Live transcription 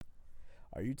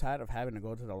Are you tired of having to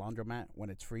go to the laundromat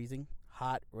when it's freezing,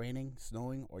 hot, raining,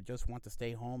 snowing, or just want to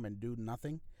stay home and do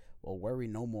nothing? Well, worry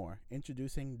no more.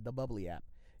 Introducing the Bubbly app.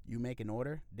 You make an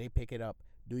order, they pick it up,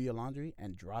 do your laundry,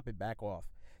 and drop it back off.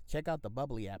 Check out the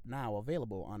Bubbly app now,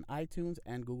 available on iTunes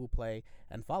and Google Play,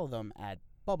 and follow them at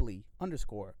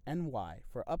bubbly_NY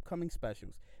for upcoming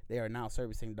specials. They are now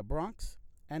servicing the Bronx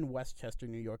and Westchester,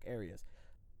 New York areas.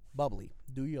 Bubbly,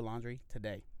 do your laundry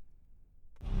today.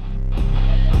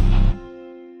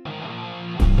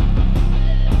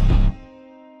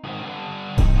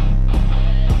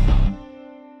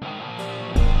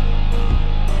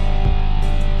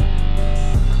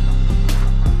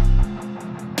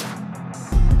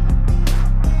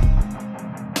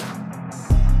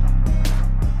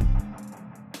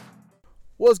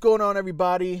 What's going on,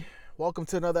 everybody? Welcome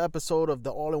to another episode of the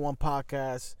All-in-One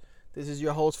Podcast. This is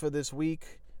your host for this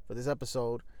week, for this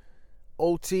episode,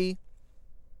 OT.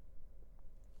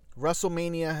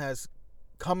 WrestleMania has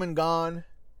come and gone.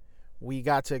 We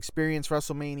got to experience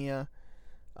WrestleMania.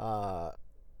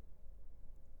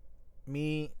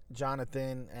 Me,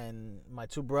 Jonathan, and my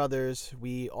two brothers,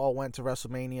 we all went to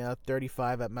WrestleMania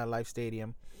 35 at MetLife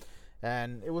Stadium.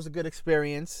 And it was a good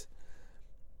experience.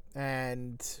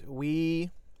 And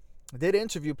we did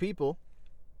interview people.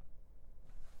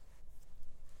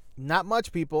 Not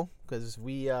much people, because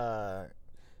we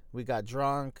got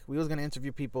drunk. We was going to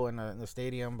interview people in the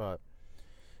stadium, but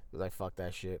we was like, fuck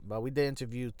that shit. But we did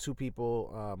interview two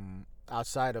people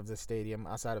outside of the stadium,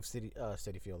 outside of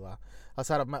Citi Field,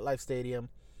 outside of MetLife Stadium.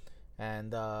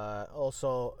 And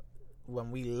also,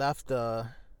 when we left the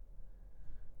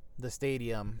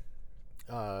stadium,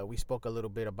 we spoke a little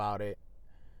bit about it.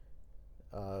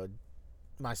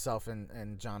 Myself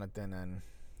and Jonathan, and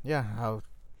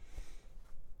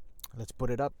let's put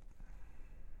it up.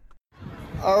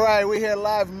 All right, we're here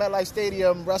live at MetLife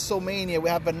Stadium, WrestleMania. We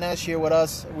have Banesh here with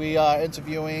us. We are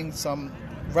interviewing some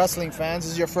wrestling fans.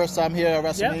 This is your first time here at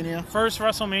WrestleMania? Yeah, first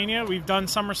WrestleMania. We've done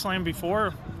SummerSlam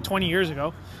before, 20 years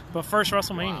ago, but first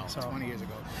WrestleMania. Wow, so 20 years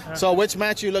ago. So which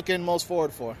match are you looking most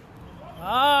forward for?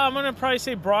 I'm going to probably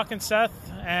say Brock and Seth,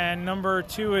 and number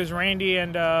 2 is Randy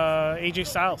and AJ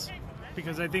Styles,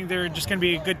 because I think they're just going to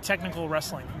be a good technical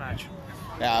wrestling match.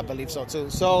 Yeah, I believe so too.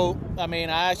 So, I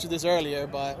mean, I asked you this earlier,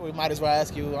 but we might as well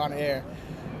ask you on air.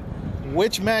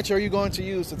 Which match are you going to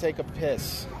use to take a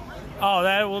piss? Oh,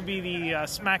 that will be the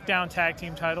SmackDown Tag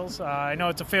Team titles. I know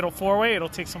it's a fatal 4-way. It'll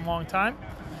take some long time.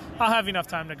 I'll have enough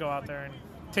time to go out there and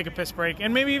take a piss break,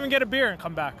 and maybe even get a beer and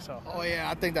come back. So. Oh yeah,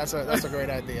 I think that's a great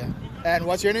idea. And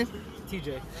what's your name?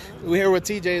 TJ. We're here with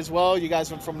TJ as well. You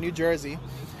guys are from New Jersey.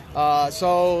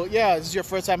 So yeah, this is your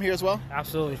first time here as well?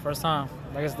 Absolutely, first time.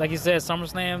 Like you said,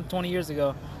 SummerSlam 20 years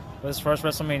ago. But it's first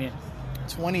WrestleMania.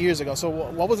 20 years ago. So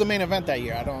what was the main event that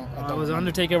year? I don't It was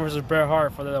Undertaker versus Bret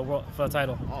Hart for the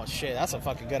title. Oh shit, that's a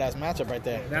fucking good ass matchup right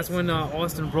there. That's when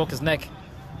Austin broke his neck.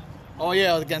 Oh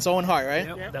yeah, against Owen Hart, right?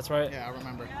 Yep. That's right. Yeah, I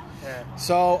remember. Yeah.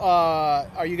 So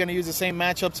are you gonna use the same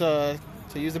matchup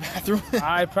to use the bathroom?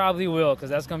 I probably will, because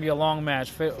that's going to be a long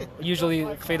match.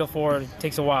 Usually, Fatal 4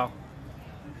 takes a while.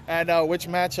 And which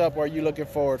matchup are you looking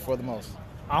forward for the most?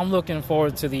 I'm looking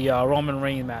forward to the Roman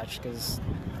Reigns match, because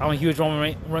I'm a huge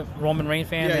Roman Reigns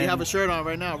fan. Yeah, you have a shirt on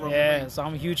right now, Roman Reigns. So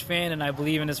I'm a huge fan, and I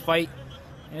believe in this fight,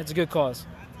 and it's a good cause.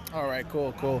 All right,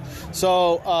 cool.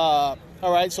 So, all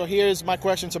right, so here's my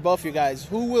question to both you guys.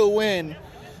 Who will win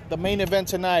the main event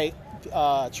tonight,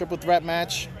 triple threat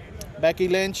match? Becky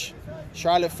Lynch,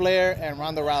 Charlotte Flair, and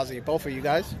Ronda Rousey. Both of you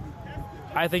guys?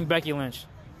 I think Becky Lynch.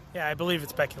 Yeah, I believe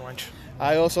it's Becky Lynch.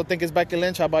 I also think it's Becky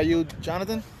Lynch. How about you,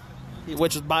 Jonathan?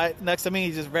 Which is next to me.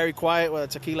 He's just very quiet with a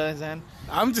tequila in his hand.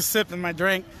 I'm just sipping my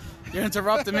drink. You're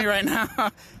interrupting me right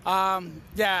now.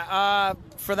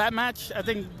 For that match, I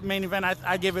think main event,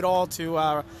 I give it all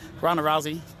to Ronda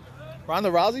Rousey. Ronda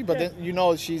Rousey? But then you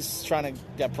know she's trying to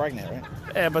get pregnant, right?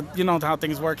 Yeah, but you know how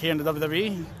things work here in the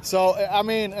WWE. So, I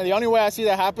mean, the only way I see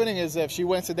that happening is if she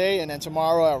wins today and then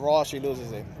tomorrow at Raw she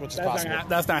loses it, which is possible.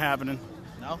 That's not happening.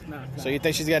 No? No. So you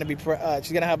think she's going to be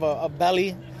she's going to have a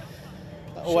belly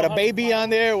with a baby on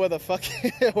there with a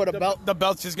fucking with a belt? The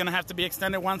belt's just going to have to be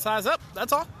extended one size up.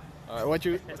 That's all. All right, what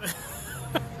you...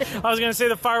 I was going to say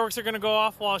the fireworks are going to go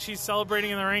off while she's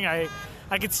celebrating in the ring. I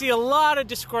could see a lot of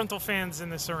disgruntled fans in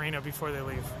this arena before they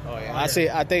leave. Oh yeah, I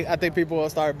think people will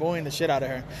start booing the shit out of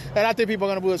her, and I think people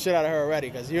are gonna boo the shit out of her already,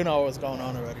 because you know what's going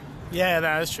on already. Yeah,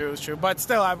 that is true. It's true. But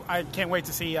still, I can't wait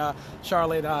to see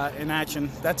Charlotte in action.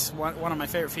 That's one of my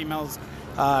favorite females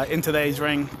in today's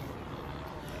ring.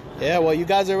 Yeah, well, you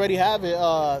guys already have it.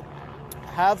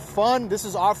 Have fun. This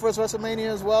is our first WrestleMania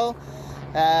as well,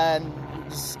 and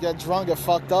just get drunk, get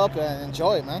fucked up, and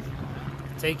enjoy it, man.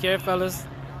 Take care, fellas.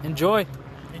 Enjoy.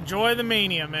 Enjoy the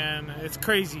mania, man. It's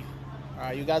crazy. All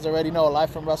right, you guys already know, live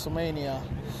from WrestleMania.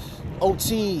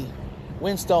 OT,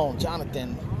 Winstone,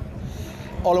 Jonathan.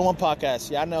 All in one podcast.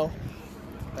 Y'all know.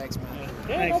 Thanks, man.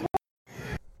 Thanks.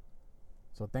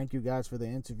 So thank you guys for the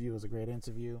interview. It was a great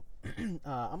interview. I'm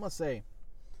going to say,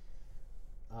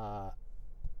 I've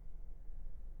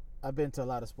been to a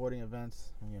lot of sporting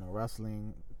events,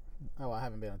 wrestling. Oh, I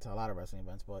haven't been to a lot of wrestling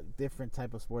events, but different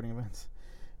type of sporting events.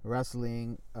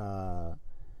 Wrestling,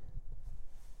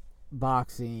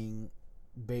 boxing,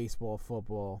 baseball,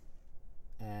 football.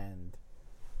 And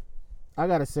I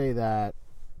got to say that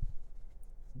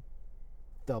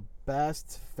the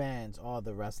best fans are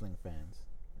the wrestling fans.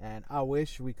 And I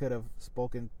wish we could have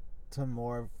spoken to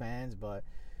more fans, but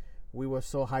we were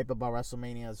so hyped about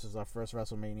WrestleMania. This was our first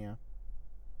WrestleMania.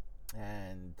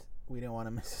 And we didn't want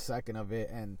to miss a second of it.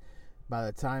 And by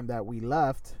the time that we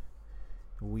left,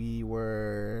 we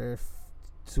were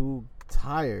too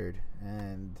tired.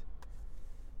 And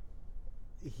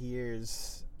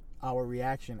here's our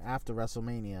reaction after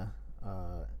WrestleMania,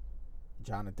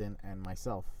 Jonathan and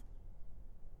myself.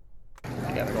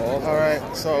 All right,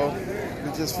 so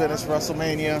we just finished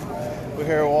WrestleMania. We're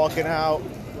here walking out.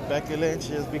 Becky Lynch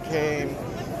just became,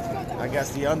 I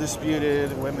guess, the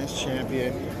undisputed women's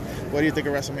champion. What do you think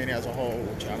of WrestleMania as a whole,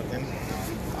 Jonathan?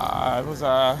 It was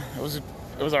all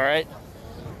right.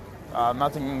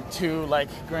 Nothing too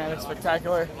grand and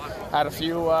spectacular. Had a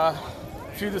few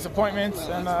disappointments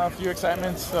and a few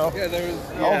excitements. So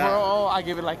overall, I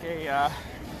give it I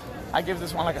give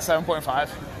this one a 7.5.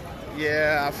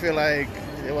 Yeah, I feel like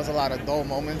there was a lot of dull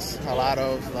moments, a lot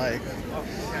of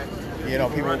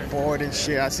people bored and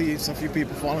shit. I see some few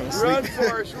people falling asleep. Run,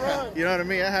 Forrest, run! You know what I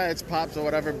mean? It had its pops or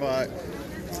whatever, but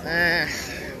it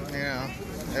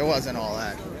wasn't all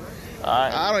that.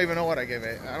 I don't even know what I give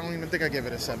it. I don't even think I give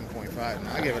it a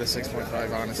 7.5. I give it a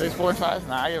 6.5, honestly. 6.5?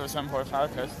 Nah, I give it a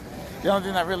 7.5 because the only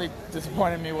thing that really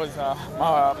disappointed me was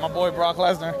my boy Brock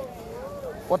Lesnar.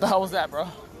 What the hell was that, bro?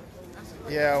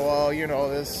 Yeah, well,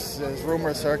 there's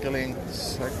rumors circling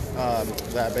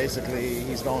that basically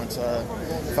he's going to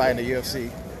fight in the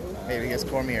UFC. Maybe against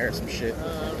Cormier or some shit.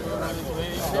 No,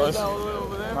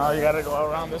 you gotta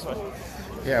go around this way.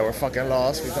 Yeah, we're fucking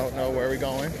lost. We don't know where we're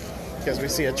going because we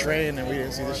see a train and we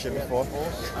didn't see this shit before.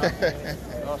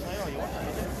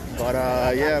 But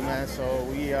yeah, man. So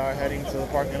we are heading to the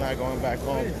parking lot, going back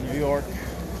home to New York,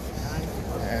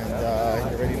 and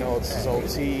you already know it's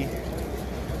OT,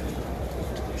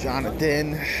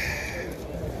 Jonathan,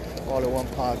 all in one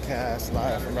podcast,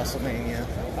 live from WrestleMania.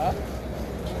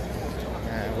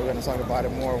 And we're gonna talk about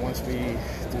it more once we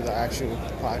do the actual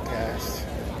podcast.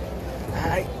 All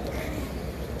right.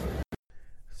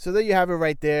 So there you have it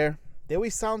right there. Did we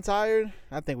sound tired?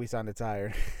 I think we sounded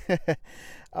tired.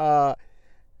 I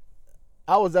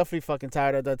was definitely fucking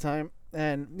tired at that time.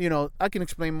 And, I can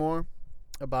explain more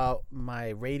about my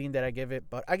rating that I give it.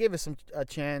 But I gave it a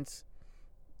chance.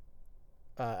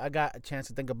 I got a chance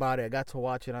to think about it. I got to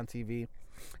watch it on TV.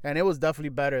 And it was definitely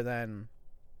better than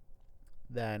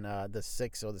the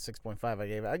 6 or the 6.5 I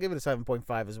gave it. I gave it a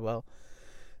 7.5 as well.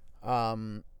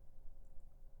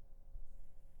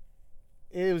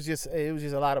 It was just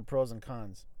a lot of pros and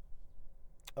cons.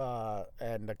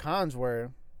 And the cons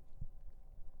were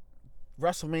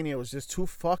WrestleMania was just too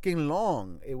fucking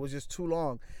long. It was just too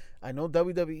long. I know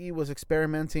WWE was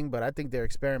experimenting, but I think their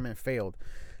experiment failed.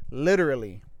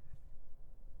 Literally.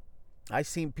 I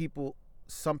seen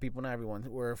some people, not everyone,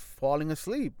 were falling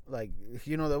asleep.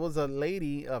 There was a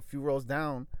lady a few rows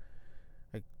down,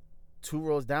 2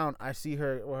 rows down. I see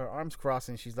her with her arms crossed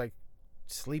and she's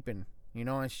sleeping.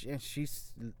 And she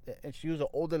was an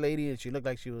older lady and she looked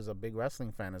like she was a big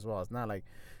wrestling fan as well. It's not like,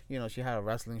 she had a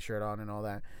wrestling shirt on and all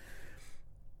that.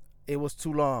 It was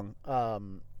too long.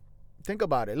 Think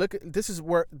about it. Look, this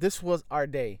was our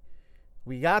day.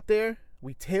 We got there.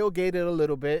 We tailgated a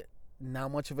little bit.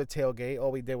 Not much of a tailgate.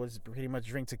 All we did was pretty much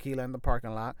drink tequila in the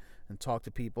parking lot and talk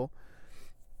to people.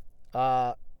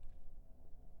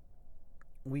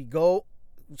 We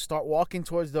start walking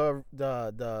towards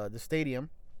the stadium.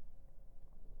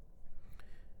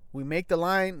 We make the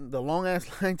long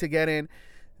ass line to get in.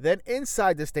 Then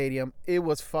inside the stadium, it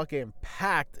was fucking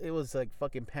packed. It was like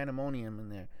fucking pandemonium in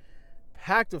there.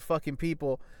 Packed with fucking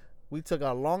people. We took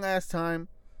a long ass time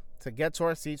to get to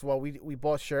our seats. Well, we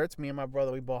bought shirts. Me and my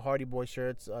brother, we bought Hardy Boy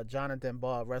shirts. Jonathan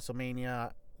bought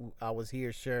WrestleMania I Was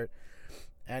Here shirt.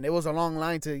 And it was a long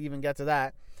line to even get to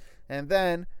that. And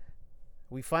then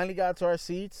we finally got to our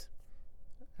seats.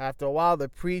 After a while, the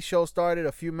pre-show started.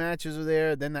 A few matches were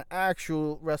there. Then the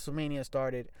actual WrestleMania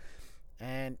started.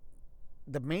 And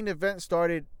the main event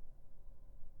started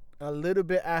a little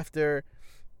bit after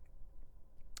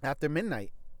after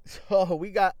midnight. So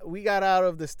we got out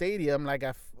of the stadium like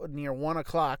at near 1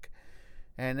 o'clock,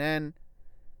 and then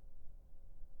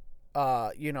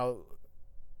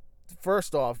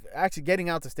first off, actually getting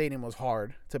out the stadium was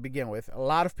hard to begin with. A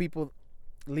lot of people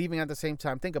leaving at the same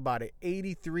time. Think about it.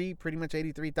 Pretty much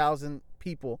 83,000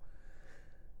 people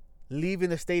leaving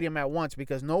the stadium at once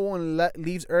because no one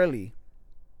leaves early.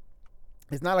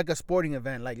 It's not like a sporting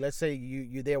event. Like, let's say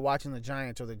you're there watching the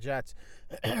Giants or the Jets,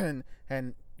 and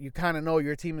you kind of know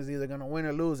your team is either going to win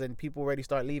or lose, and people already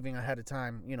start leaving ahead of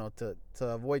time, to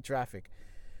avoid traffic.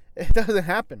 It doesn't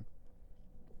happen.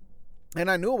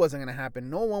 And I knew it wasn't going to happen.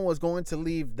 No one was going to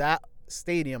leave that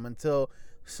stadium until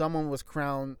someone was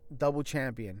crowned double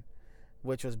champion,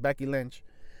 which was Becky Lynch.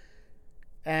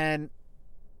 And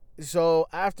so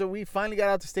after we finally got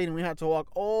out the stadium, we had to walk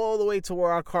all the way to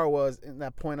where our car was in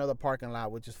that point of the parking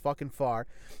lot, which is fucking far.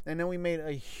 And then we made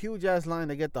a huge ass line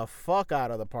to get the fuck out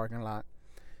of the parking lot.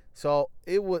 So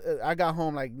I got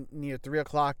home like near 3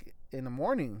 o'clock in the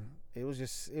morning. It was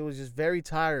just very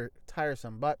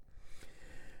tiresome. But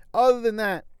other than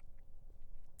that,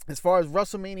 as far as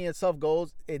WrestleMania itself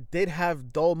goes, it did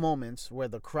have dull moments where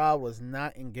the crowd was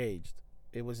not engaged.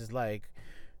 It was just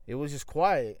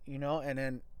quiet, and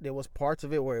then there was parts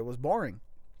of it where it was boring.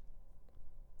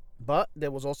 But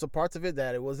there was also parts of it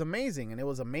that it was amazing, and it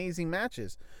was amazing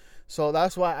matches. So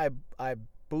that's why I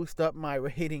boost up my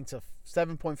rating to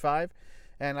 7.5.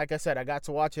 And like I said, I got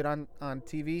to watch it on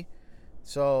TV.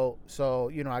 So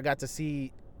I got to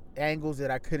see angles that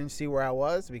I couldn't see where I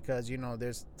was because,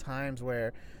 there's times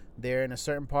where they're in a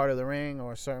certain part of the ring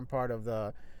or a certain part of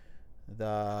the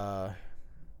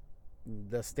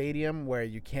stadium where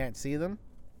you can't see them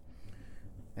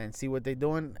and see what they're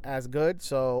doing as good.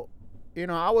 So,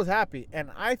 I was happy, and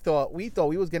we thought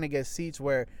we was gonna get seats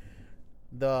where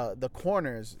the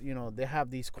corners, they have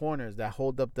these corners that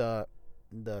hold up the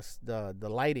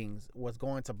lightings was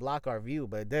going to block our view,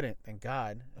 but it didn't. Thank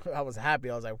God. I was happy.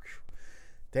 I was like,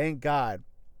 thank God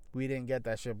we didn't get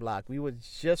that shit blocked. We were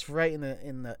just right in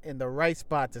the right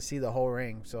spot to see the whole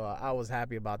ring. So I was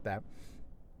happy about that.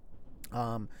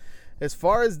 As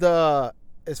far as the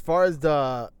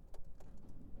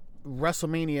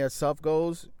WrestleMania itself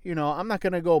goes, I'm not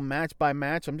gonna go match by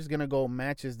match. I'm just gonna go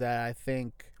matches that I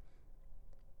think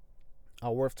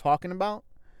are worth talking about.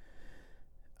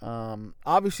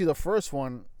 Obviously the first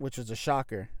one, which was a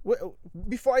shocker.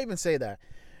 Before I even say that,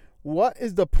 what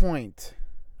is the point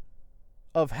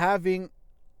of having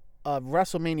a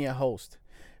WrestleMania host?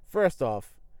 First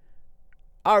off,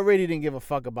 I already didn't give a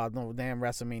fuck about no damn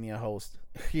WrestleMania host.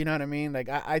 You know what I mean? Like,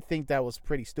 I think that was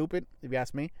pretty stupid, if you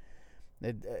ask me.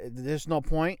 There's no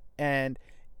point. And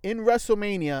in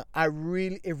WrestleMania,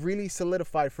 it really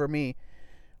solidified for me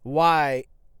why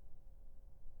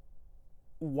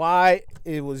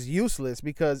it was useless,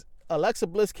 because Alexa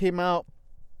Bliss came out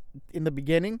in the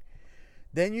beginning.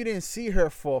 Then you didn't see her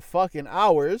for fucking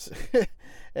hours.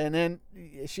 And then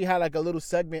she had like a little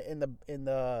segment in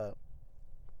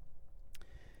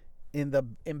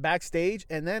backstage,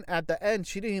 and then at the end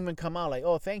she didn't even come out like,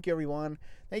 oh, thank you everyone,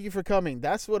 thank you for coming.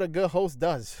 That's what a good host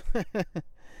does.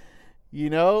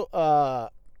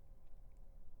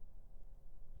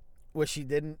 What she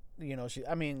didn't,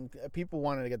 people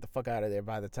wanted to get the fuck out of there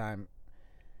by the time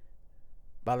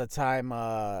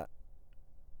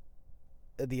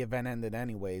the event ended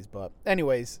anyways. But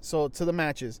anyways, so to the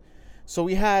matches. So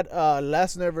we had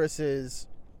Lesnar versus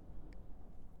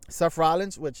Seth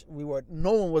Rollins, which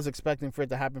no one was expecting for it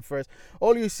to happen first.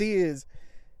 All you see is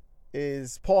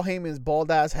Paul Heyman's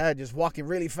bald ass head just walking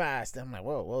really fast. And I'm like,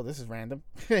 whoa, this is random,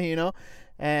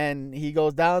 And he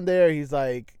goes down there. He's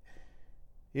like,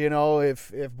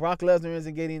 if Brock Lesnar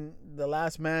isn't getting the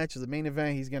last match, the main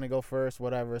event, he's gonna go first,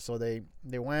 whatever. So they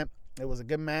went. It was a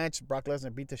good match. Brock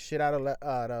Lesnar beat the shit out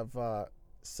of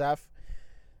Seth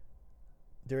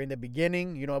during the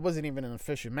beginning. It wasn't even an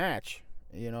official match.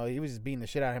 He was just beating the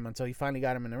shit out of him until he finally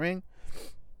got him in the ring.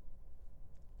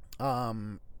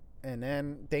 And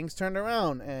then things turned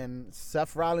around, and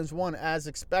Seth Rollins won as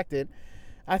expected.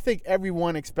 I think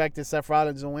everyone expected Seth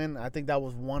Rollins to win. I think that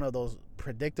was one of those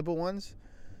predictable ones,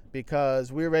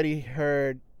 because we already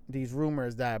heard these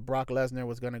rumors that Brock Lesnar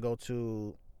was going to go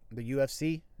to the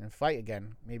UFC and fight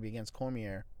again, maybe against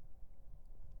Cormier.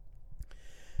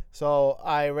 So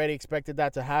I already expected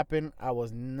that to happen. I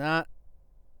was not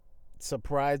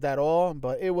surprised at all,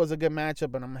 but it was a good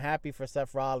matchup, and I'm happy for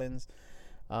Seth Rollins.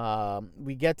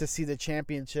 We get to see the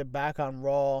championship back on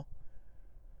Raw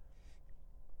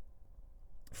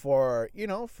for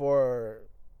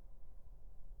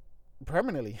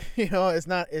permanently. It's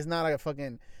not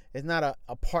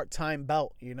a part-time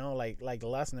belt, like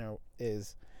Lesnar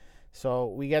is. So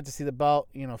we get to see the belt,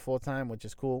 full time, which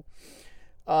is cool.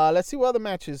 Let's see what other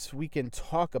matches we can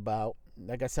talk about.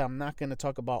 Like I said, I'm not going to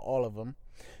talk about all of them.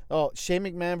 Oh, Shane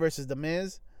McMahon versus The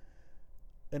Miz.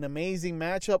 An amazing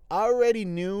matchup. I already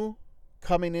knew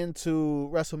coming into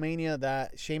WrestleMania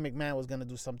that Shane McMahon was going to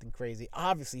do something crazy.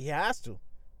 Obviously, he has to.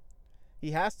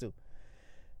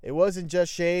 It wasn't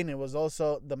just Shane. It was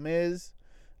also The Miz.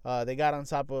 They got on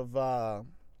top of, I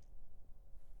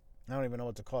don't even know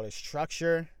what to call it,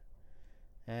 structure.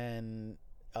 And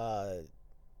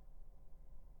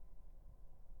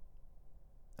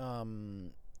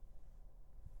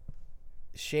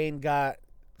Shane got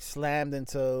slammed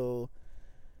into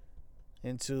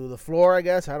the floor, I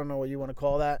guess. I don't know what you want to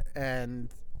call that.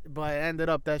 But it ended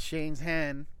up that Shane's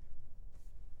hand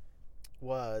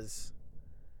was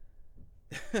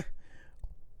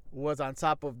on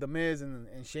top of The Miz, and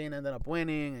Shane ended up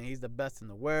winning, and he's the best in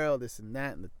the world, this and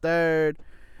that, and the third.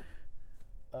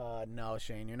 No,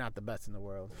 Shane, you're not the best in the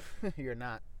world. You're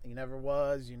not. You never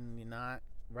was. You're not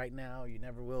right now. You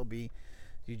never will be.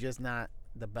 You're just not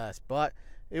the best. But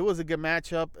it was a good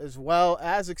matchup as well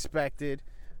as expected.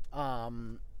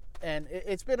 And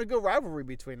it's been a good rivalry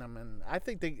between them, and I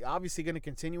think they obviously going to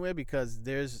continue it because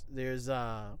there's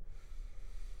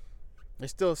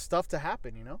still stuff to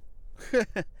happen,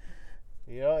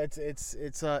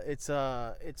 it's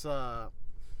a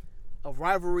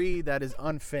rivalry that is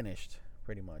unfinished,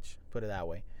 pretty much, put it that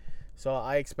way. So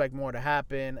I expect more to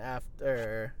happen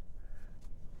after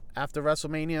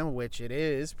WrestleMania, which it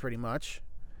is pretty much,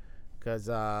 because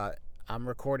I'm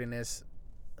recording this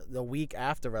the week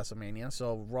after WrestleMania,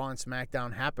 so Raw and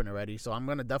SmackDown happened already. So I'm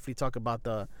gonna definitely talk about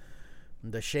the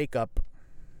shakeup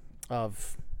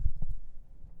of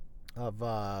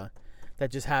that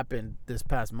just happened this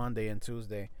past Monday and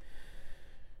Tuesday.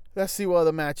 Let's see what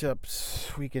other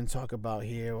matchups we can talk about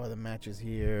here. What other matches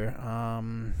here?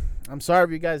 I'm sorry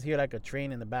if you guys hear like a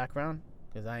train in the background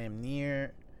because I am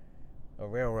near a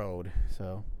railroad.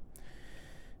 So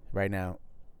right now,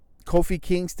 Kofi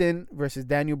Kingston versus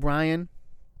Daniel Bryan.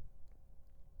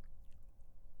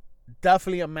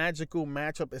 Definitely a magical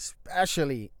matchup,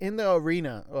 especially in the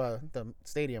arena or the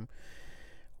stadium.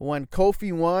 When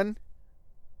Kofi won,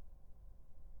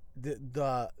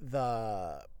 the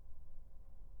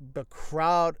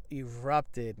crowd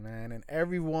erupted, man, and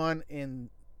everyone in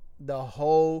the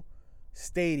whole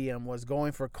stadium was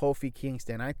going for Kofi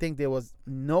Kingston. I think there was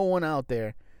no one out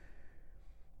there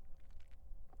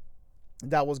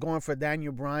that was going for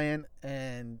Daniel Bryan,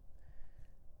 and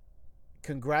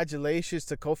congratulations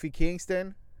to Kofi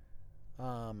Kingston.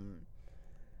 To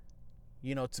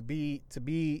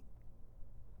be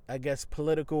I guess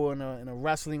political in a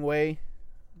wrestling way,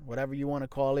 whatever you want to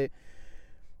call it.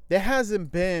 There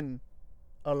hasn't been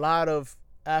a lot of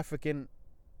African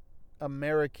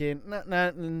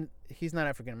American, he's not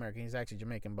African American, he's actually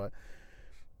Jamaican, but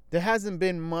there hasn't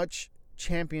been much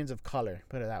champions of color,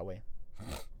 put it that way,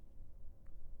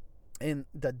 in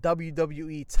the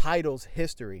WWE titles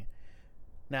history.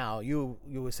 Now you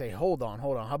would say, hold on,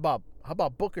 how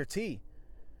about Booker T?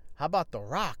 How about The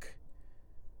Rock?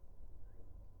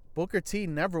 Booker T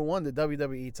never won the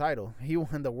WWE title. He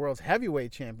won the World's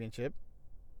Heavyweight Championship.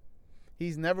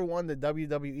 He's never won the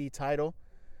WWE title.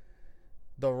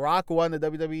 The Rock won the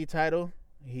WWE title.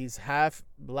 He's half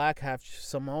black, half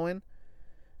Samoan.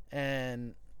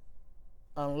 And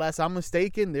unless I'm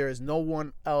mistaken, there is no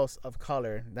one else of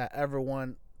color that ever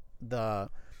won the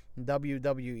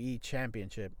WWE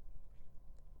Championship.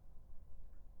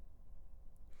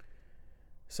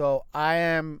 So I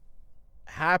am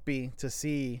happy to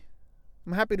see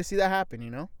that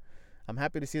happen, I'm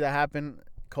happy to see that happen.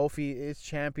 Kofi is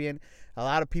champion. A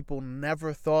lot of people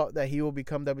never thought that he will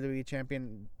become WWE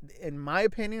champion. In my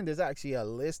opinion, there's actually a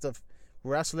list of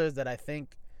wrestlers that I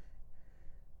think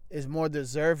is more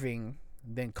deserving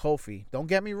than Kofi. Don't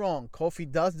get me wrong, Kofi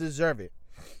does deserve it.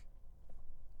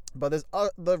 But there's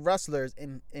other wrestlers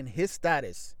in his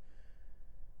status.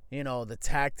 The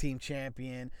tag team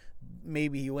champion.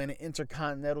 Maybe he win an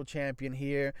intercontinental champion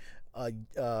here.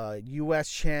 A U.S.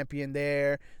 champion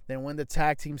there. Then win the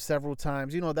tag team several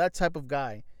times. That type of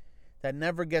guy that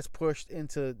never gets pushed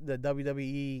into the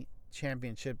WWE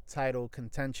championship title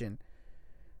contention.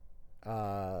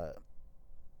 I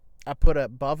put it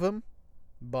above him.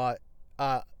 But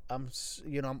I'm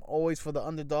always for the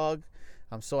underdog.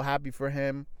 I'm so happy for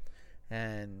him.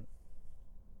 And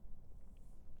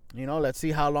let's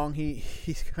see how long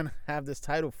he's gonna have this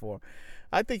title for.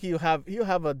 I think he'll have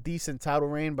a decent title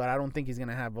reign, but I don't think he's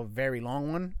gonna have a very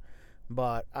long one.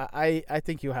 But I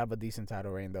think he'll have a decent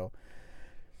title reign though.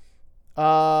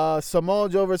 Samoa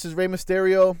Joe versus Rey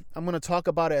Mysterio. I'm gonna talk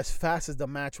about it as fast as the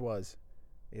match was.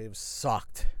 It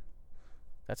sucked.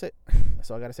 That's it.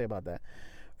 That's all I got to say about that.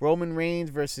 Roman Reigns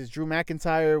versus Drew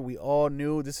McIntyre. We all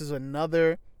knew this was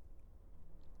another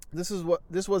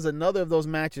of those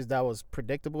matches that was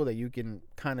predictable, that you can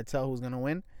kind of tell who's going to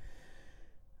win.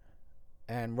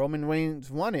 And Roman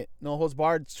Reigns won it. No holds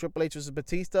barred. Triple H versus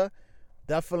Batista.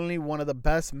 Definitely one of the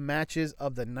best matches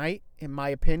of the night, in my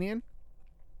opinion.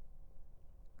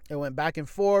 It went back and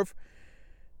forth.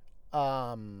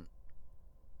 Two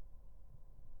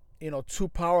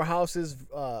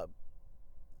powerhouses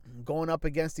going up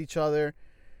against each other.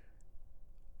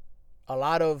 A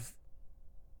lot of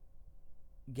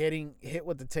getting hit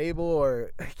with the table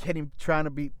or trying to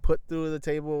be put through the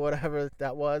table or whatever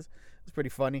that was. It was pretty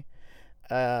funny.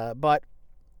 But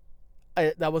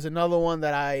that was another one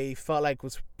that I felt like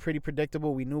was pretty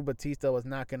predictable. We knew Batista was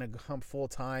not going to come full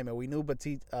time, and we knew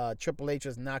Triple H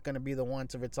was not going to be the one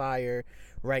to retire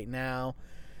right now.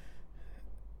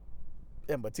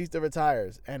 And Batista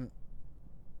retires, and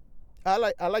I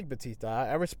like Batista.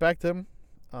 I respect him.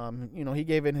 He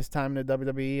gave in his time to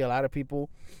WWE. A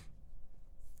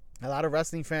lot of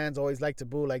wrestling fans always like to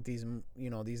boo like these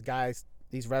guys,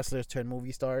 these wrestlers turn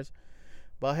movie stars.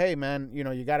 But hey, man,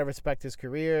 you got to respect his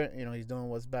career. He's doing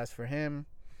what's best for him,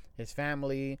 his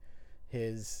family,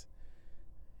 his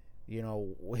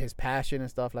passion and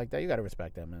stuff like that. You got to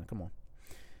respect that, man. Come on.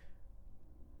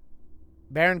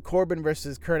 Baron Corbin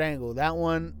versus Kurt Angle. That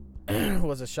one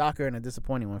was a shocker and a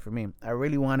disappointing one for me. I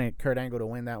really wanted Kurt Angle to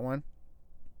win that one.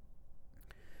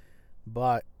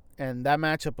 And that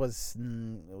matchup was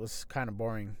kind of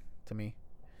boring to me.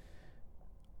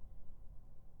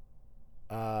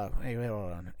 Hey, wait,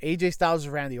 hold on. AJ Styles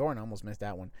versus Randy Orton. I almost missed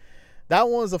that one. That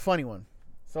one was a funny one.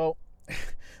 So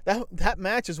that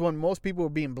match is when most people were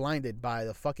being blinded by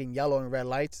the fucking yellow and red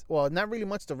lights. Well, not really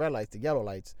much the red lights, the yellow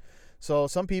lights. So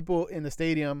some people in the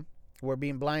stadium were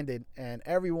being blinded, and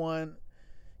everyone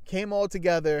came all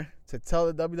together to tell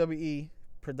the WWE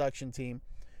production team,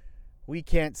 we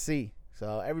can't see.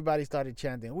 So everybody started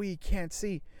chanting, we can't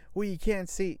see, we can't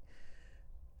see.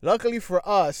 Luckily for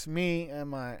us, me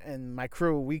and my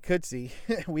crew, we could see.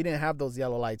 We didn't have those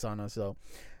yellow lights on us, so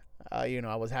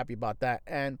I was happy about that.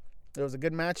 And it was a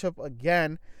good matchup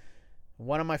again.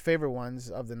 One of my favorite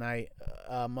ones of the night.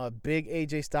 I'm a big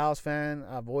AJ Styles fan.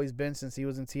 I've always been since he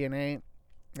was in TNA.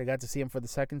 I got to see him for the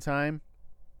second time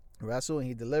wrestle, and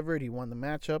he delivered. He won the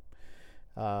matchup.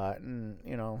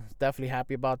 Definitely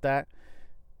happy about that.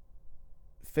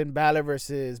 Finn Balor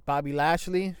versus Bobby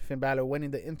Lashley. Finn Balor winning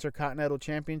the Intercontinental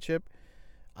Championship.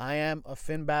 I am a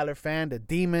Finn Balor fan. The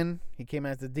Demon. He came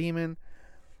as the Demon.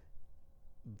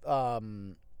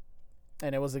 And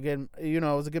it was a good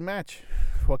match.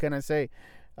 What can I say?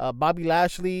 Bobby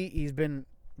Lashley, he's been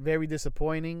very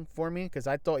disappointing for me because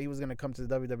I thought he was going to come to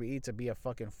the WWE to be a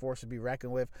fucking force to be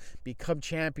reckoned with, become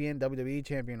champion, WWE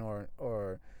champion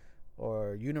or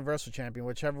Universal champion,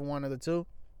 whichever one of the two.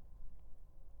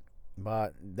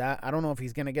 But that, I don't know if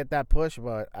he's going to get that push,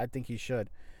 but I think he should.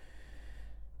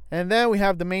 And then we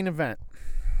have the main event.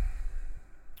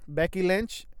 Becky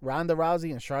Lynch, Ronda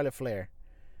Rousey, and Charlotte Flair.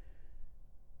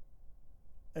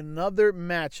 Another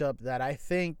matchup that I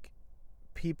think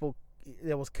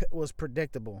was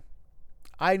predictable.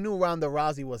 I knew Ronda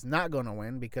Rousey was not going to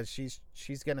win because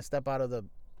she's going to step out of the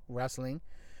wrestling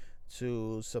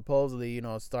to supposedly,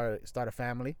 start a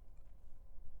family,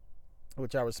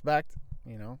 which I respect,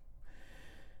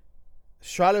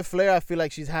 Charlotte Flair, I feel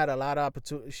like she's had a lot of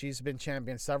opportunity. She's been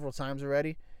champion several times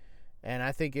already, and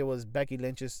I think it was Becky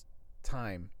Lynch's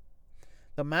time.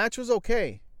 The match was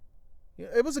okay.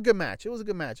 It was a good match.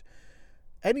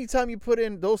 Anytime you put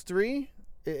in those three,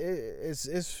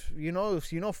 it's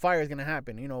fire is gonna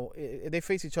happen. They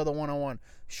face each other one-on-one.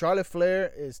 Charlotte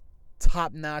Flair is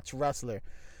top-notch wrestler.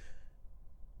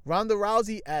 Ronda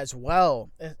Rousey as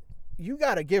well. You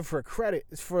gotta give her credit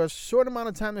for a short amount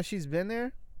of time that she's been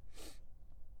there.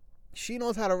 She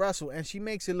knows how to wrestle, and she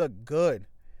makes it look good.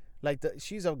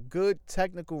 She's a good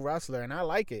technical wrestler, and I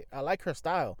like it. I like her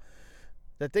style.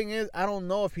 The thing is, I don't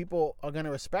know if people are going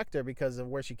to respect her because of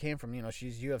where she came from.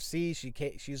 She's UFC.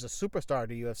 She's a superstar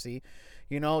to UFC.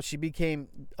 She became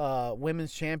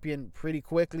women's champion pretty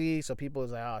quickly, so people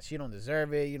was like, oh, she don't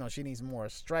deserve it. She needs more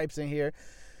stripes in here.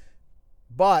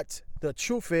 But the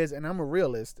truth is, and I'm a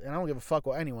realist, and I don't give a fuck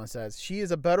what anyone says, she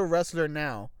is a better wrestler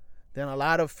now than a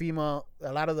lot of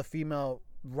the female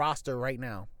roster right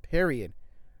now. Period.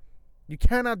 You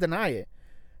cannot deny it.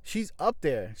 She's up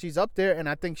there, and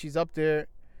I think she's up there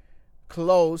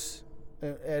close.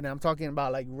 And I'm talking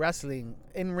about like wrestling,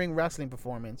 in-ring wrestling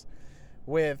performance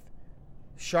with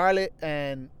Charlotte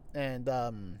and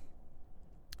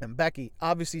Becky.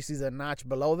 Obviously, she's a notch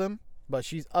below them, but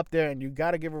she's up there, and you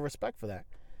got to give her respect for that.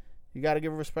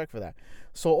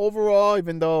 So overall,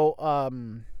 even though I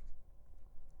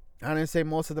didn't say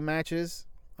most of the matches,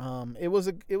 it was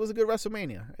a good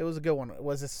WrestleMania. It was a good one.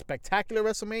 Was it a spectacular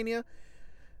WrestleMania?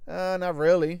 Not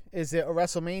really. Is it a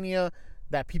WrestleMania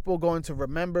that people going to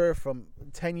remember from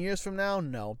 10 years from now?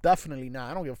 No, definitely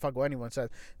not. I don't give a fuck what anyone says.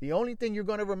 The only thing you're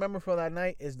going to remember from that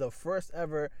night is the first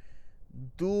ever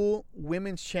dual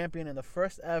women's champion and the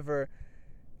first ever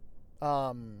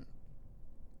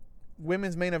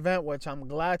women's main event, which I'm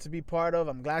glad to be part of.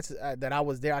 I'm glad that I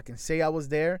was there. I can say I was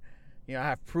there. I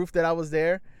have proof that I was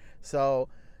there. So,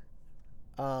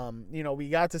 we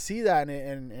got to see that,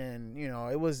 and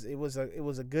it was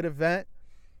a good event.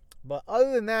 But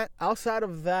other than that, outside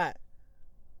of that,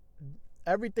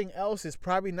 everything else is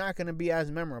probably not going to be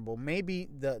as memorable. Maybe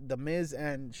the Miz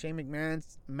and Shane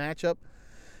McMahon's matchup.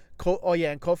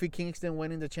 And Kofi Kingston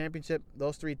winning the championship.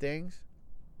 Those three things.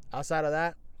 Outside of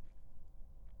that,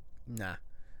 nah.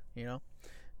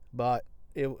 But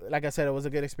like I said, it was a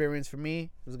good experience for me.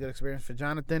 It was a good experience for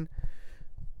Jonathan.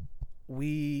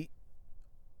 We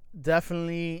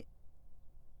definitely,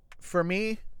 for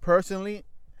me personally,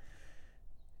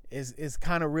 is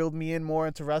kind of reeled me in more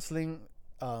into wrestling.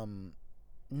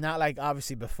 Not like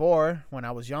obviously before. When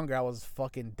I was younger, I was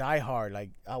fucking diehard. Like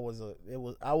I was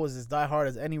as diehard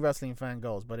as any wrestling fan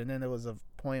goes. But then there was a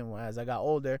point where, as I got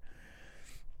older,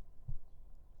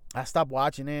 I stopped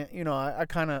watching it. I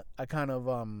kind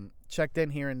of checked in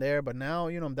here and there, but now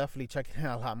I'm definitely checking it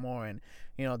out a lot more, and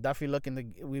definitely looking to.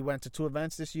 We went to 2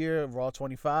 events this year: Raw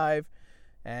 25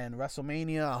 and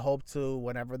WrestleMania. I hope to,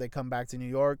 whenever they come back to New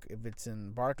York, if it's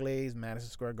in Barclays, Madison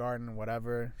Square Garden,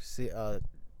 whatever,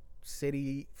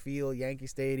 City Field, Yankee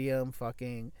Stadium,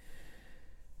 fucking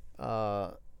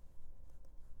MetLife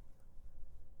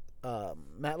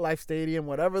Stadium,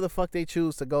 whatever the fuck they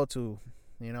choose to go to.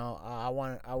 I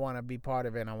want to be part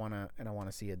of it, and I want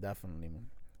to see it definitely.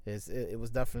 It was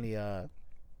definitely a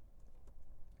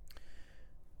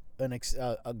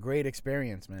great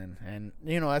experience, man. And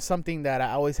that's something that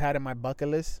I always had in my bucket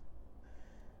list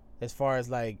as far as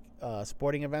like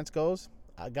sporting events goes.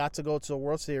 I got to go to a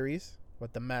World Series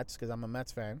with the Mets because I'm a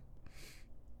Mets fan.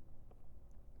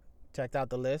 Checked out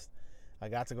the list. I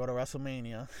got to go to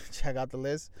WrestleMania. Check out the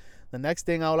list. The next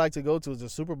thing I would like to go to is the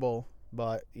Super Bowl.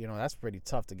 But, that's pretty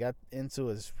tough to get into.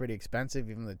 It's pretty expensive,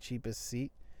 even the cheapest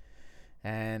seat.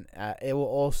 And it will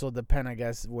also depend, I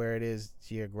guess, where it is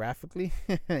geographically,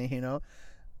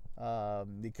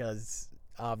 because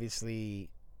obviously,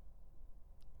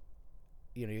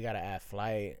 you got to add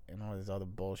flight and all this other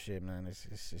bullshit, man.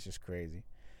 It's just crazy.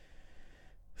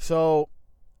 So,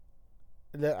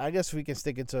 I guess we can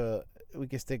stick to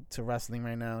wrestling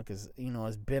right now because,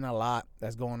 it's been a lot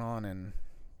that's going on, and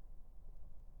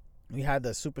we had the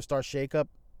Superstar Shakeup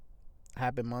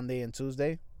happen Monday and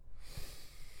Tuesday.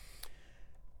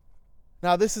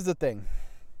 Now, this is the thing.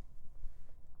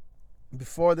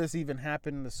 Before this even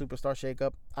happened, the Superstar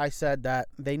Shakeup, I said that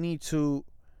they need to,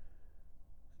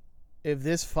 if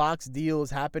this Fox deal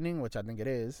is happening, which I think it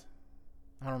is,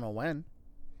 I don't know when.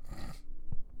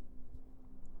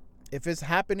 If it's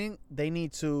happening, they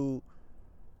need to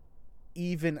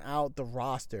even out the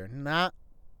roster, not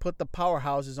put the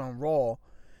powerhouses on Raw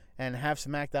and have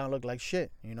SmackDown look like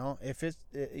shit. If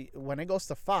when it goes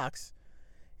to Fox,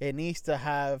 it needs to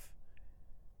have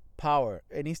power.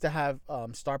 It needs to have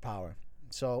star power.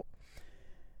 So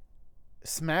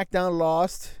SmackDown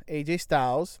lost AJ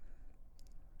Styles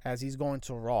as he's going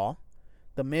to Raw.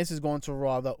 The Miz is going to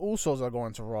Raw. The Usos are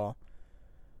going to Raw.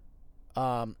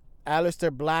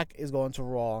 Aleister Black is going to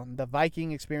Raw. The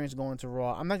Viking Experience is going to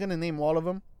Raw. I'm not going to name all of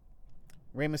them.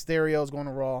 Rey Mysterio is going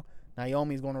to Raw.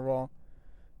 Naomi is going to Raw.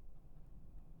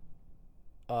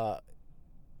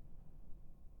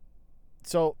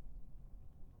 So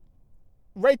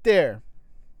right there,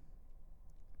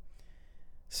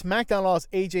 SmackDown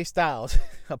lost AJ Styles,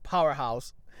 a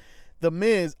powerhouse. The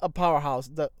Miz, a powerhouse.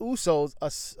 The Usos,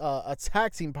 a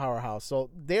tag team powerhouse. So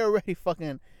they're already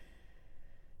fucking.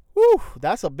 Whew,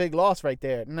 that's a big loss right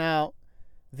there. Now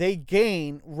they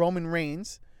gain Roman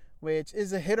Reigns, which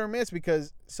is a hit or miss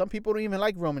because some people don't even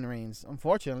like Roman Reigns.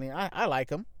 Unfortunately, I like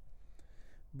him,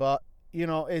 but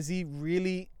is he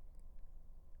really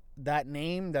that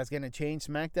name that's going to change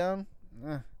SmackDown?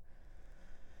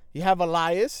 You have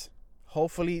Elias.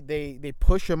 Hopefully they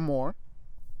push him more.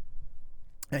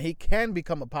 And he can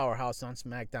become a powerhouse on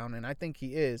SmackDown, and I think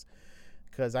he is,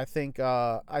 because I think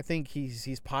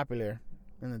he's popular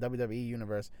in the WWE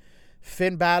universe.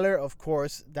 Finn Balor, of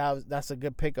course, that's a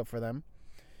good pickup for them.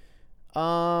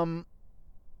 Other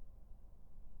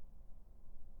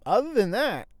than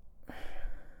that,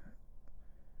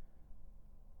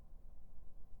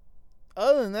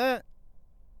 other than that,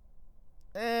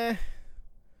 I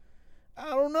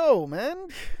don't know, man.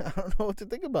 I don't know what to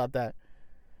think about that.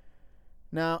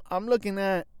 Now, I'm looking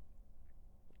at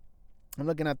a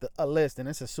list, and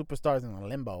it says superstars in a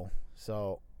limbo.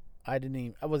 So I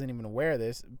wasn't even aware of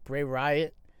this. Bray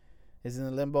Wyatt is in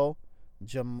the limbo.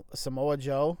 Samoa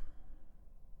Joe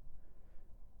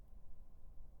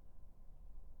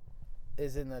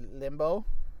is in the limbo.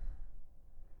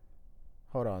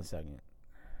 Hold on a second.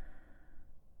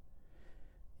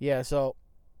 Yeah, so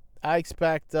I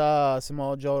expect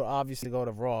Samoa Joe to obviously go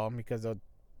to Raw because they're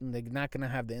not going to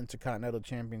have the Intercontinental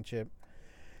Championship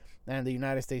and the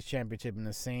United States Championship in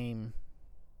the same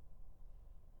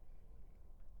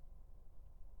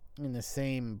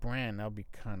brand. That would be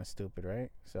kind of stupid,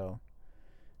 right? So,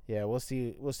 yeah, we'll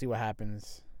see what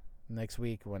happens next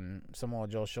week when Samoa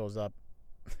Joe shows up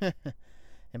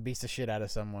and beats the shit out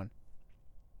of someone.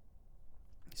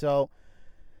 So,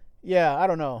 yeah, I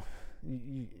don't know.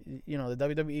 You know, the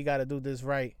WWE got to do this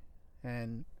right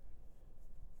and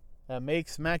make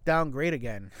SmackDown great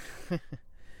again.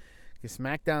 Because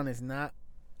SmackDown is not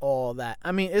all that.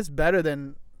 I mean, it's better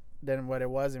than what it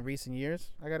was in recent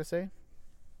years, I gotta say.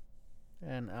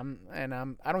 And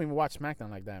I don't even watch SmackDown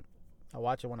like that. I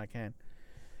watch it when I can.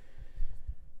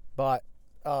 But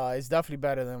it's definitely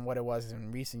better than what it was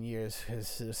in recent years. Because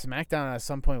SmackDown at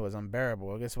some point was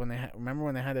unbearable. I guess remember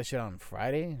when they had that shit on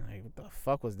Friday? Like, what the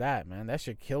fuck was that, man? That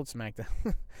shit killed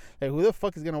SmackDown. Like, who the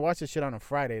fuck is gonna watch this shit on a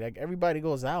Friday? Like, everybody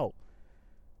goes out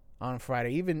on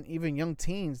Friday. Even young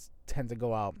teens tend to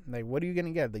go out. Like, what are you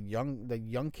gonna get? The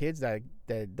young kids that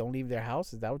don't leave their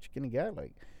house? Is that what you're gonna get?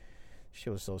 Like,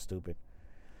 shit was so stupid.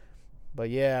 But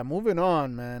yeah, moving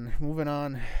on, man. Moving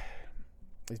on.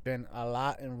 There's been a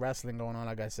lot in wrestling going on,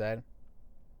 like I said.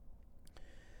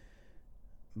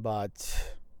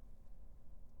 But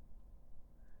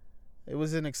it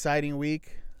was an exciting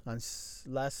week on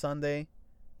last Sunday.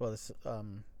 Well,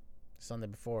 Sunday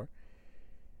before.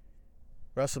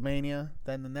 WrestleMania.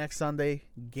 Then the next Sunday,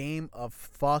 Game of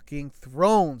fucking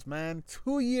Thrones, man.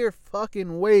 2-year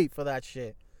fucking wait for that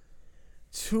shit.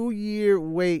 2-year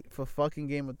wait for fucking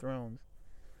Game of Thrones.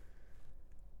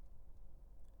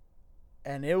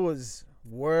 And it was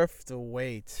worth the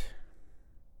wait.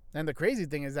 And the crazy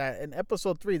thing is that in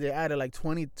episode 3, they added like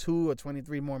 22 or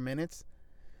 23 more minutes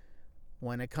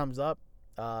when it comes up.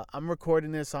 I'm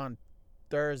recording this on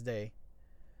Thursday.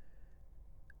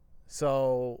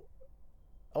 So,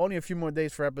 only a few more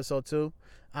days for episode 2.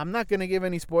 I'm not going to give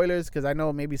any spoilers because I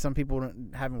know maybe some people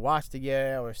haven't watched it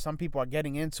yet, or some people are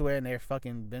getting into it and they're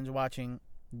fucking binge watching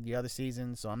the other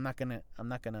season. So I'm not going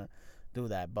to do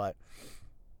that, but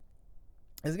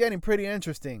it's getting pretty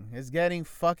interesting. It's getting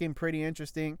fucking pretty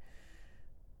interesting.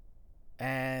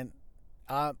 And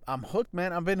I'm hooked,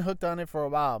 man. I've been hooked on it for a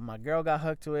while. My girl got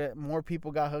hooked to it. More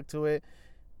people got hooked to it.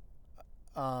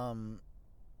 And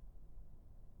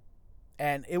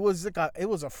it was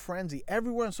a frenzy.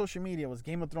 Everywhere on social media was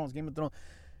Game of Thrones, Game of Thrones.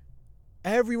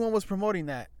 Everyone was promoting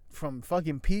that. From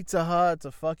fucking Pizza Hut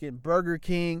to fucking Burger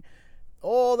King.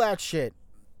 All that shit.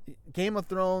 Game of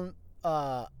Thrones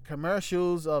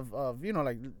commercials of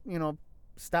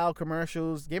style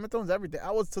commercials. Game of Thrones, everything. I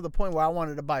was to the point where I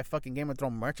wanted to buy fucking Game of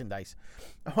Thrones merchandise.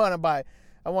 I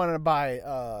wanted to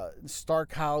buy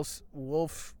Stark House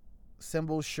Wolf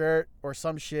symbol shirt or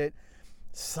some shit.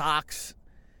 Socks.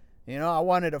 You know, I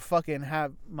wanted to fucking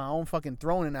have my own fucking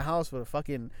throne in the house with a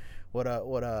fucking with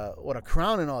a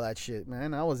crown and all that shit,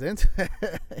 man. I was into it.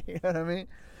 You know what I mean?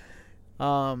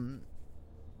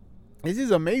 This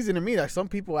is amazing to me that some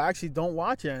people actually don't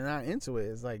watch it and are not into it.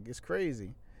 It's like, it's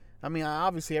crazy. I mean,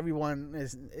 obviously everyone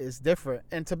is different.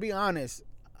 And to be honest,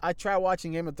 I tried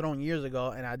watching Game of Thrones years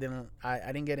ago and I didn't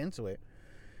get into it.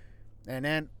 And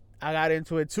then I got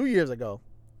into it 2 years ago.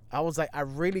 I was like, I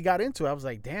really got into it. I was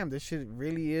like, damn, this shit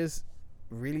really is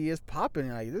popping.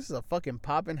 Like, this is a fucking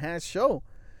popping ass show.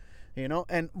 You know?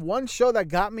 And one show that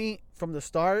got me from the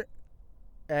start,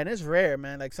 and it's rare,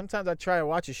 man. Like, sometimes I try to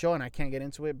watch a show and I can't get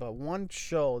into it. But one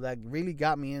show that really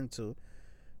got me into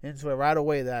it right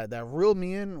away, that reeled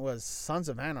me in, was Sons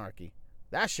of Anarchy.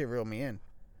 That shit reeled me in.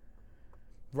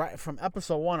 Right from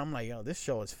episode 1, I'm like, yo, this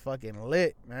show is fucking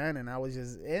lit, man. And I was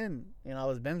just in. You know, I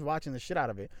was binge watching the shit out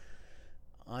of it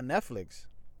on Netflix.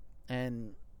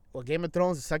 And well, Game of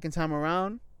Thrones the second time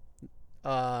around,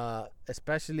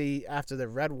 especially after the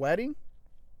Red Wedding.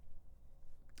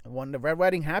 When the Red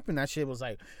Wedding happened, that shit was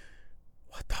like,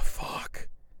 what the fuck?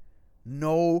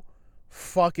 No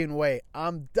fucking way.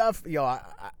 I'm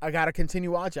I gotta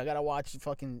continue watching. I gotta watch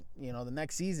fucking, the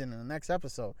next season and the next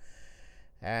episode.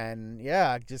 And yeah,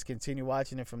 I just continue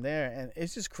watching it from there. And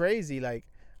it's just crazy, like,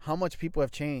 how much people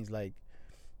have changed. Like,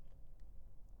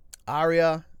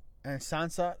 Arya and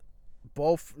Sansa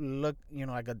both look,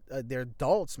 like they're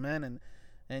adults, man,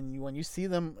 and when you see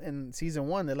them in season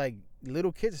 1, they're like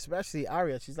little kids, especially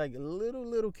Arya. She's like a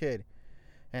little kid,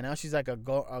 and now she's like a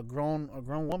grown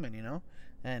woman,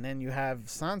 And then you have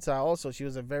Sansa also. She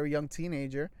was a very young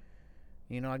teenager,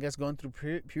 I guess going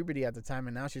through puberty at the time,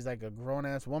 and now she's like a grown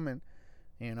ass woman,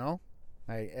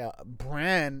 Like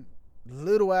Bran,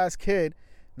 little ass kid.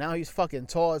 Now he's fucking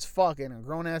tall as fuck and a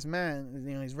grown ass man.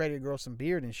 He's ready to grow some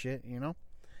beard and shit.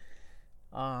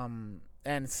 And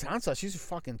Sansa, she's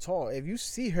fucking tall. If you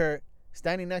see her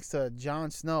standing next to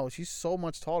Jon Snow, she's so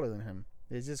much taller than him.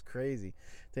 It's just crazy.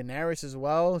 Daenerys as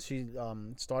well. She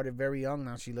started very young.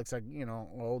 Now she looks like an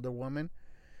older woman.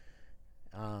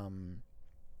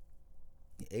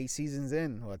 8 seasons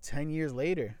in, or 10 years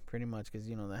later, pretty much, because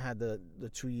they had the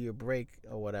 2-year break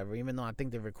or whatever. Even though I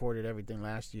think they recorded everything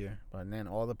last year, but then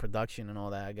all the production and all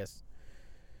that, I guess.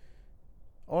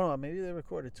 Oh no, maybe they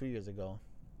recorded 2 years ago,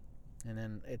 and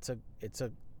then it took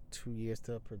 2 years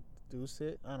to produce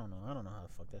it. I don't know how the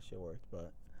fuck that shit worked,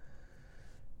 but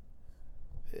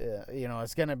yeah,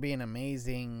 it's gonna be an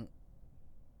amazing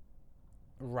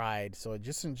ride. So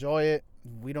just enjoy it.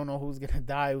 We don't know who's gonna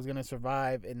die, who's gonna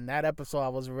survive. In that episode, I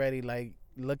was already like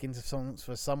looking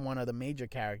for some one of the major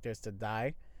characters to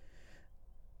die.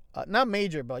 Not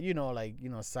major, but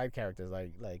side characters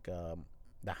like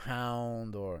the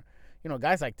Hound, or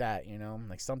guys like that.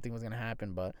 Like something was gonna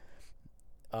happen, but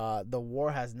the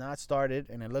war has not started,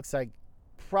 and it looks like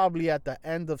probably at the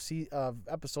end of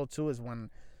episode 2 is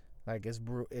when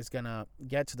it's gonna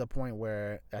get to the point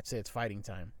where that's it, it's fighting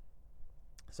time.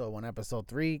 So when episode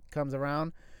 3 comes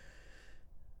around,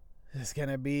 there's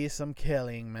gonna be some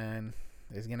killing, man.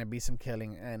 There's gonna be some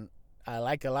killing, and I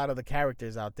like a lot of the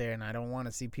characters out there, and I don't want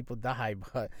to see people die,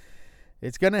 but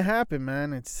it's gonna happen,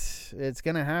 man. It's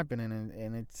gonna happen,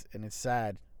 and it's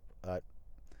sad,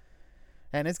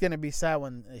 and it's gonna be sad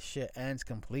when this shit ends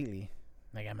completely.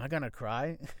 Like, am I gonna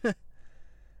cry?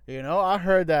 I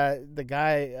heard that the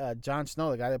guy, Jon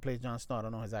Snow, the guy that plays Jon Snow, I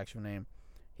don't know his actual name.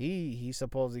 He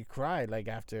supposedly cried like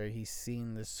after he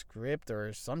seen the script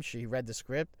or some shit. He read the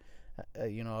script,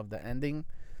 of the ending.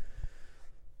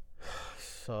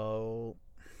 So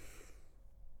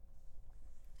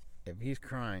if he's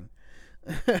crying,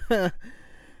 I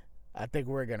think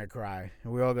we're gonna cry.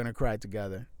 We're all gonna cry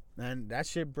together. And that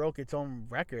shit broke its own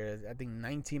record. I think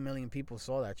 19 million people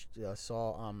saw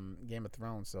Game of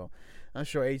Thrones. So I'm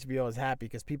sure HBO is happy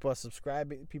because people are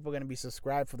subscribing. People are gonna be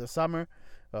subscribed for the summer,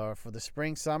 or for the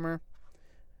spring, summer,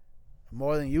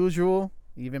 more than usual.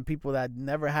 Even people that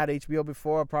never had HBO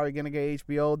before are probably gonna get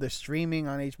HBO. They're streaming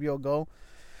on HBO Go.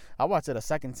 I watched it a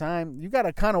second time. You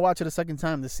gotta kind of watch it a second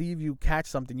time to see if you catch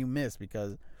something you missed,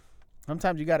 because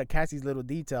sometimes you gotta catch these little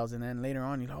details, and then later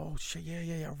on you go, oh shit,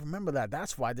 yeah, I remember that.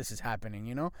 That's why this is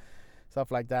happening,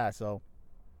 stuff like that. So,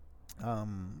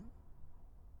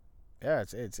 yeah,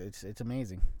 it's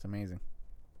amazing. It's amazing.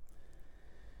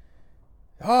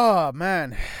 Oh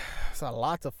man, it's a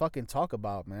lot to fucking talk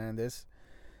about, man.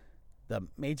 The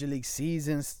Major League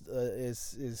seasons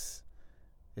is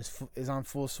on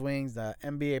full swings. The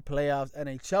NBA playoffs,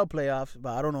 NHL playoffs,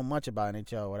 but I don't know much about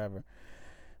NHL or whatever.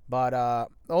 But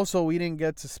also, we didn't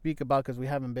get to speak about, because we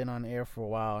haven't been on air for a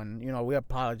while, and we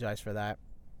apologize for that.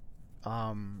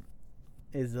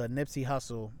 Is the Nipsey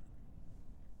Hussle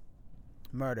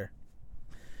murder.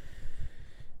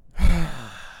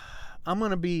 I'm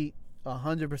gonna be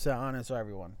 100% honest with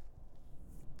everyone.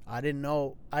 I didn't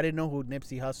know who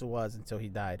Nipsey Hussle was until he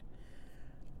died.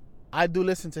 I do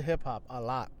listen to hip hop a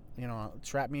lot,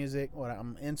 trap music,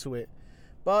 I'm into it,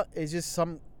 but it's just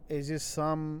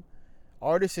some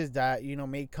artists that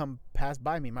may come pass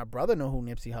by me. My brother know who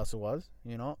Nipsey Hussle was.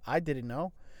 I didn't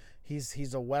know.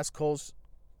 He's a West Coast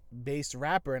based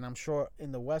rapper, and I'm sure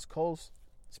in the West Coast,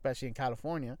 especially in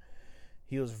California,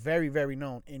 he was very, very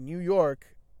known. In New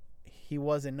York, he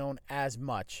wasn't known as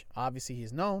much. Obviously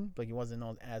he's known, but he wasn't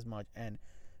known as much. And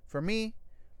for me,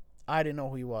 I didn't know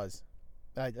who he was.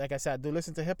 Like I said, I do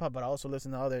listen to hip hop, but I also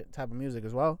listen to other type of music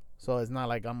as well. So it's not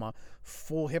like I'm a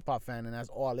full hip hop fan and that's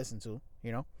all I listen to,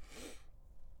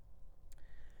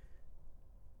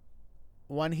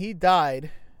 When he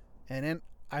died, and then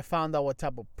I found out what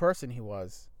type of person he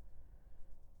was,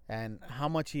 and how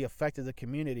much he affected the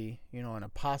community, in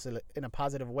a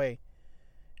positive way.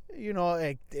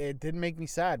 It did make me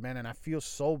sad, man, and I feel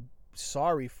so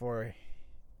sorry for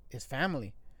his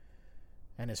family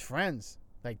and his friends.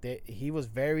 Like, he was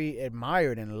very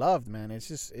admired and loved, man. It's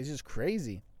just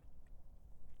crazy.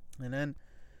 And then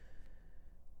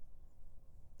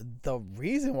the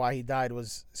reason why he died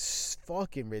was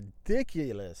fucking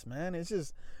ridiculous, man. It's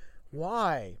just,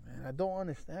 Why, man? I don't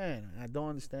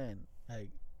understand. Like,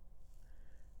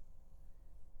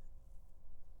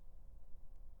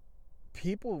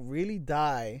 people really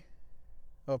die,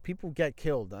 or people get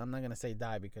killed. I'm not going to say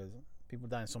die because people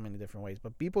die in so many different ways,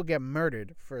 but people get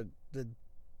murdered for the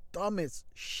dumbest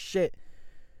shit.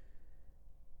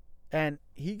 And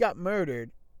he got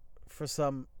murdered for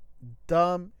some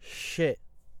dumb shit.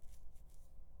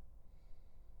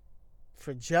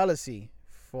 For jealousy,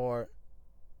 for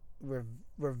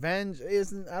revenge.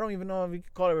 I don't even know if you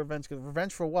could call it revenge. Because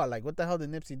revenge for what? Like, what the hell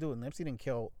did Nipsey do? Nipsey didn't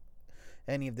kill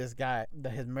any of this guy,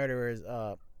 his murderers,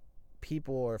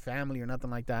 people or family or nothing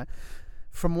like that.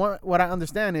 From what I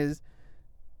understand is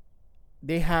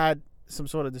they had some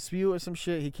sort of dispute or some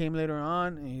shit. He came later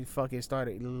on and he fucking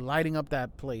started lighting up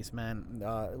that place, man,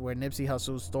 where Nipsey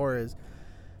Hussle's store is.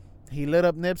 He lit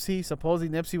up Nipsey. Supposedly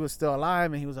Nipsey was still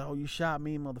alive, and he was like, "Oh, you shot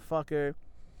me, motherfucker,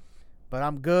 but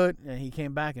I'm good." And he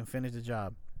came back and finished the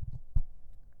job.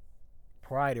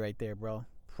 Pride right there, bro.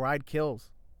 Pride kills.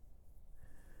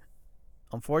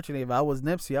 Unfortunately, if I was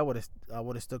Nipsey, I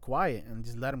would have stood quiet and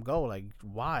just let him go. Like,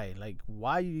 why? Like,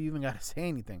 why you even gotta say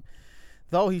anything?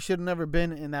 Though he should have never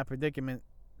been in that predicament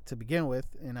to begin with,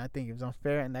 and I think it was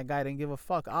unfair. And that guy didn't give a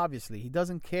fuck. Obviously, he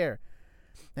doesn't care.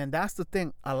 And that's the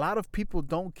thing. A lot of people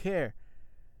don't care.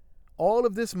 All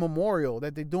of this memorial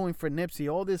that they're doing for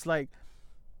Nipsey, all this, like,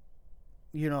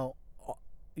 you know,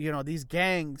 these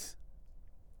gangs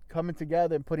coming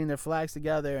together and putting their flags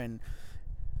together, and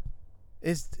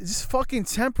it's just fucking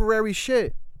temporary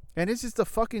shit. And it's just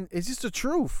the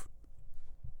truth.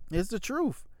 It's the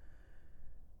truth.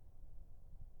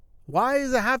 Why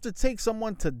does it have to take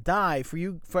someone to die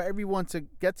for everyone to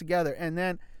get together, and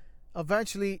then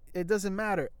eventually it doesn't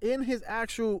matter? In his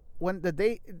actual, when the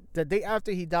day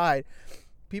after he died,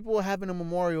 people were having a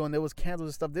memorial and there was candles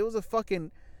and stuff. There was a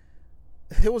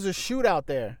shootout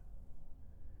there.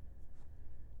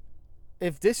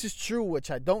 If this is true, which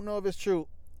I don't know if it's true,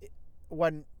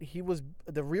 when he was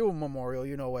the real memorial,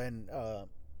 when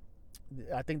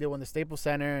I think they were in the Staples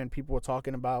Center and people were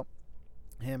talking about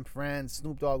him, friends,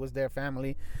 Snoop Dogg was there,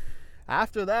 family.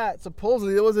 After that,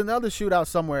 supposedly there was another shootout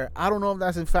somewhere. I don't know if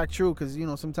that's in fact true, because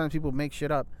sometimes people make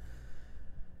shit up.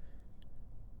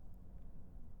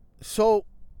 So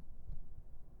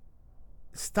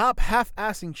stop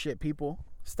half-assing shit, people.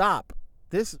 Stop.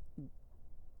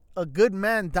 A good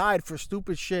man died for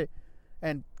stupid shit,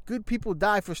 and good people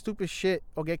die for stupid shit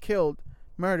or get killed,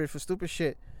 murdered for stupid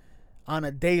shit on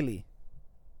a daily.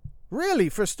 Really,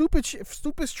 for stupid shit,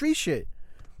 stupid street shit.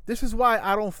 This is why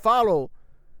I don't follow.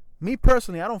 Me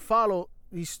personally, I don't follow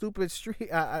these stupid street.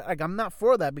 I'm not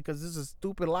for that, because this is a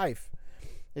stupid life.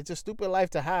 It's a stupid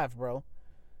life to have, bro.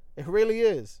 It really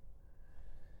is.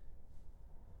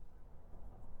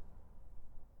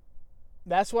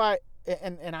 That's why,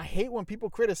 and I hate when people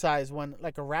criticize when,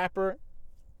 like, a rapper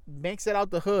makes it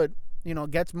out the hood,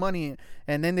 gets money,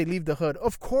 and then they leave the hood.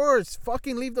 Of course,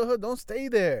 fucking leave the hood. Don't stay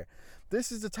there.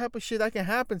 This is the type of shit that can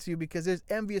happen to you because there's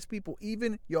envious people,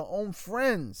 even your own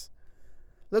friends.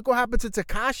 Look what happened to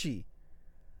Tekashi.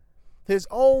 His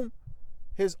own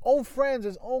friends,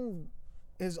 his own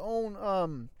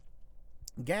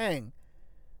gang,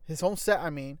 his own set,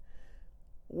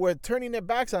 were turning their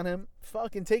backs on him,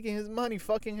 fucking taking his money,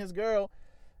 fucking his girl,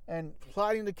 and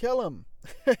plotting to kill him.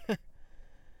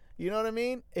 You know what I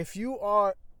mean? If you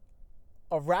are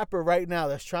a rapper right now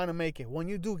that's trying to make it, when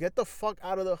you do, get the fuck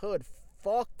out of the hood.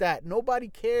 Fuck that. Nobody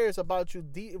cares about you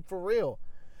for real.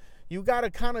 You got to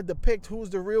kind of depict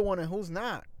who's the real one and who's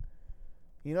not.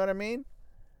 You know what I mean?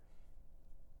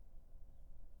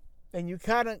 And you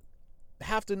kind of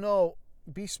have to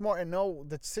be smart and know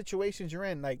the situations you're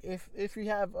in. Like, if you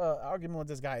have an argument with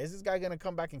this guy, is this guy going to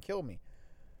come back and kill me?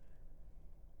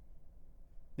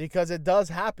 Because it does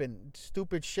happen.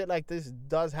 Stupid shit like this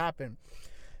does happen.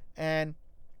 And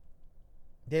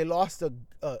they lost a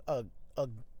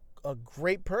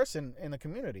great person in the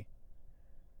community,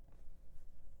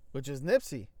 which is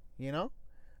Nipsey.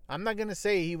 I'm not gonna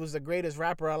say he was the greatest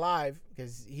rapper alive,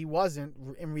 because he wasn't.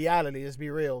 In reality, let's be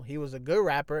real, he was a good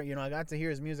rapper. I got to hear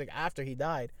his music after he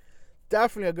died.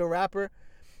 Definitely a good rapper.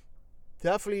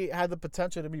 Definitely had the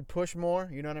potential to be pushed more.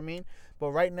 You know what I mean?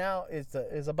 But right now,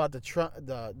 it's about the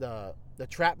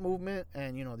trap movement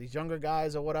and these younger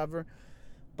guys or whatever.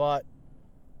 But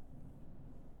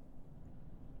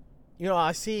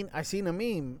I seen a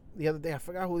meme the other day. I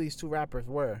forgot who these two rappers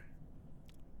were.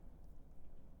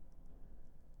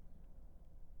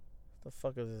 What the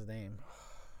fuck is his name?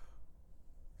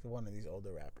 He's one of these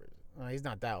older rappers. He's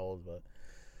not that old, but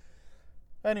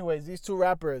anyways, these two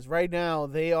rappers right now,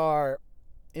 they are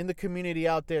in the community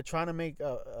out there, trying to make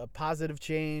a positive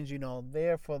change.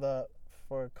 There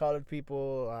for colored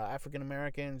people, African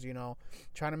Americans.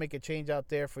 Trying to make a change out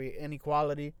there for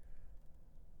inequality.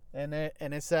 And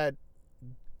it said,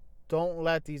 don't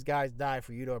let these guys die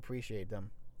for you to appreciate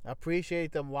them.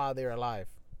 Appreciate them while they're alive.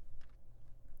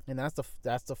 And that's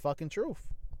the fucking truth.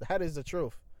 That is the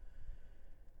truth.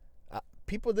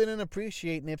 People didn't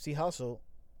appreciate Nipsey Hussle.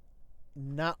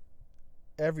 Not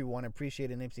everyone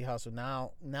appreciated Nipsey Hussle.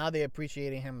 Now they're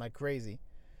appreciating him like crazy.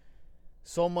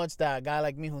 So much that a guy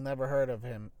like me who never heard of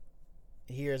him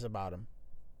hears about him.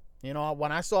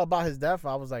 When I saw about his death,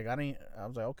 I was like,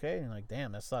 okay, like,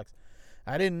 damn, that sucks.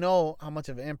 I didn't know how much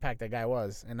of an impact that guy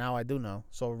was, and now I do know.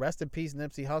 So rest in peace,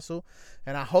 Nipsey Hussle.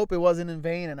 And I hope it wasn't in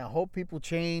vain, and I hope people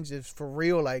change. It's for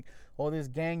real, like all this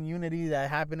gang unity that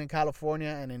happened in California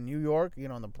and in New York.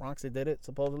 In the Bronx, they did it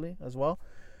supposedly as well.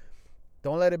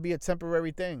 Don't let it be a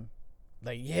temporary thing.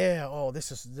 Like, yeah, oh,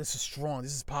 this is strong.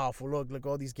 This is powerful. Look,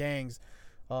 all these gangs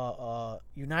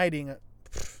uniting.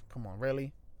 Come on,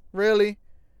 really? Come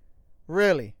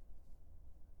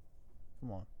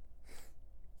on.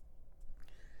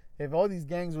 If all these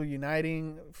gangs were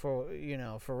uniting for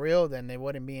real, then there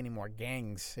wouldn't be any more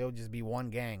gangs. It would just be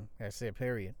one gang. That's it,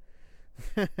 period.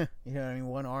 You know what I mean?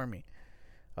 One army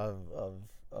of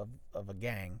a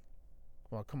gang.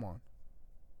 Well, come on.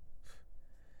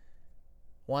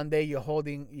 One day you're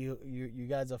holding you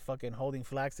guys are fucking holding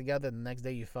flags together. The next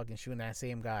day you're fucking shooting that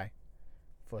same guy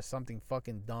for something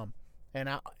fucking dumb. And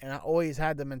I always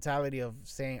had the mentality of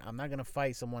saying I'm not gonna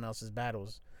fight someone else's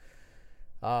battles.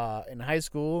 In high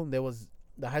school, there was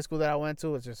the high school that I went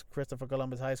to was just Christopher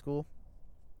Columbus High School.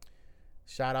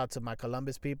 Shout out to my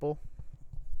Columbus people.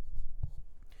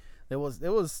 There was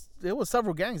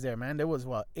several gangs there, man. There was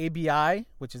ABI,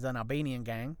 which is an Albanian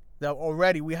gang. That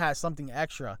already we had something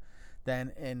extra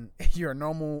than in your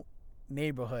normal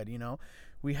neighborhood.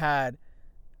 We had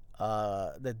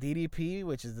the DDP,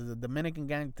 which is the Dominican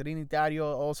gang, Trinitario,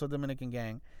 also Dominican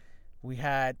gang. We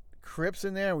had Crips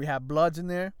in there. We had Bloods in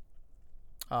there.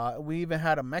 We even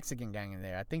had a Mexican gang in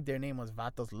there. I think their name was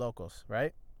Vatos Locos,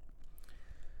 right?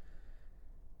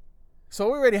 So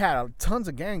we already had tons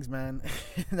of gangs, man,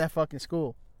 in that fucking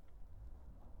school.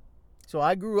 So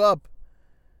I grew up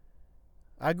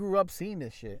seeing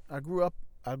this shit. I grew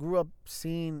up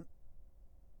seeing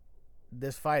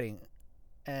this fighting.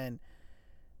 And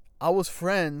I was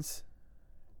friends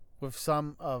with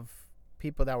some of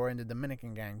people that were in the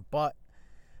Dominican gang, but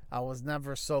I was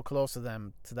never so close to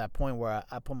them to that point where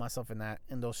I put myself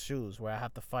in those shoes where I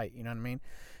have to fight. You know what I mean?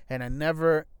 And I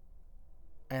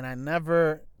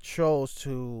never chose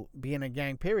to be in a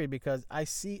gang, period, because I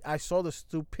saw the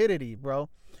stupidity, bro,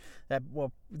 that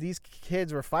what these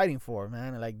kids were fighting for,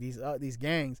 man. Like these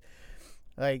gangs,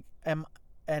 like and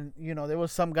there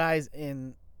was some guys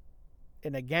in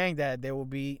a gang that there will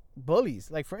be bullies.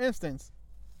 Like, for instance,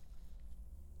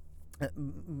 they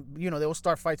will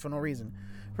start fights for no reason.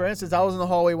 For instance, I was in the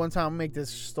hallway one time. I'll make this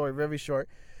story very short.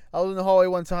 I was in the hallway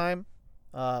one time.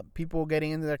 People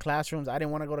getting into their classrooms. I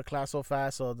didn't want to go to class so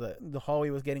fast, so the hallway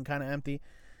was getting kind of empty.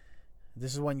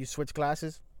 This is when you switch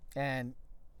classes. And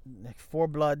like 4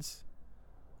 Bloods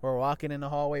were walking in the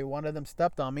hallway. One of them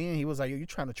stepped on me, and he was like, you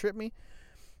trying to trip me?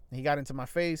 And he got into my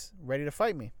face, ready to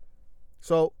fight me.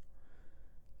 So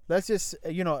let's just,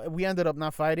 we ended up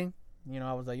not fighting.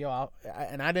 I was like,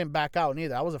 and I didn't back out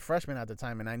neither. I was a freshman at the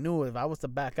time, and I knew if I was to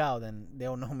back out, then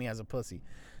they'll know me as a pussy.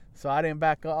 So I didn't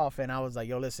back off, and I was like,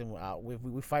 listen,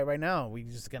 we fight right now. We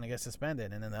just going to get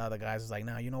suspended. And then the other guys was like,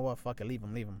 nah, you know what? Fuck it, leave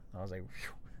him. I was like,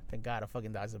 phew, thank God I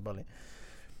fucking dodged a bullet.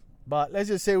 But let's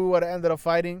just say we would have ended up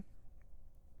fighting.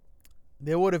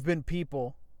 There would have been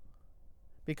people,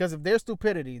 because of their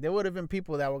stupidity, there would have been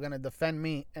people that were going to defend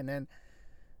me, and then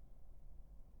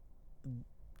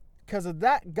because of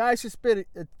that guy's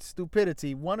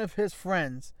stupidity, one of his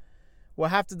friends will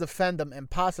have to defend him and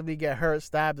possibly get hurt,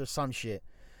 stabbed, or some shit.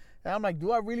 And I'm like,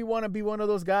 do I really want to be one of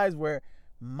those guys where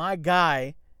my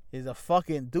guy is a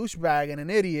fucking douchebag and an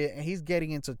idiot, and he's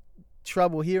getting into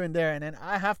trouble here and there, and then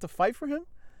I have to fight for him?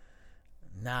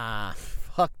 Nah,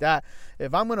 fuck that.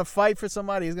 If I'm going to fight for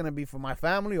somebody, it's going to be for my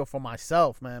family or for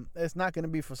myself, man. It's not going to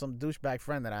be for some douchebag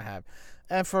friend that I have.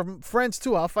 And for friends,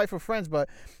 too. I'll fight for friends, but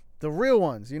the real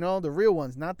ones, the real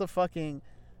ones, not the fucking,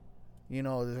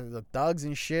 the thugs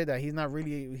and shit that he's not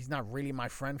really my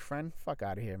friend. Fuck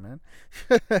out of here, man.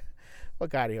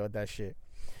 Fuck out of here with that shit.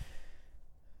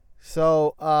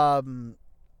 So,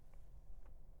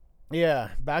 yeah,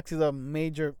 back to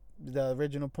the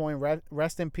original point.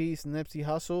 Rest in peace, Nipsey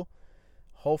Hussle.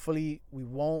 Hopefully we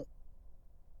won't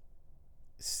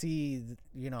see,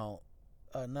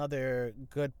 another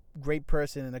good great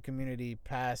person in the community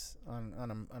pass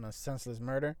on a senseless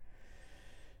murder.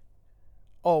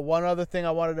 Oh, one other thing I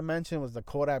wanted to mention was the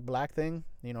Kodak Black thing.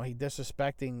 You know, he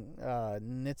disrespecting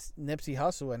Nipsey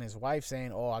Hussle and his wife,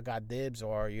 saying, "Oh, I got dibs,"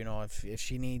 or you know, if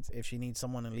she needs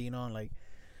someone to lean on, like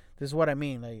this is what I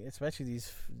mean. Like especially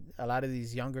a lot of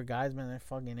these younger guys, man, they're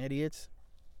fucking idiots.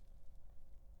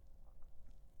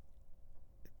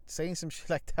 Saying some shit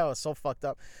like that was so fucked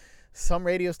up. Some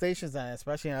radio stations,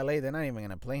 especially in LA, they're not even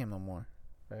gonna play him no more.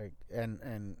 Like,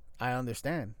 and I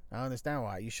understand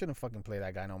why you shouldn't fucking play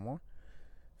that guy no more.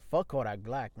 Fuck Kodak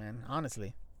Black, man.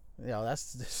 Honestly,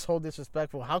 that's so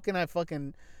disrespectful. How can I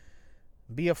fucking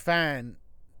be a fan?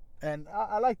 And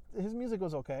I like his music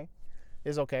was okay.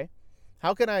 Is okay.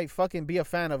 How can I fucking be a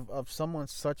fan of someone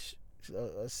such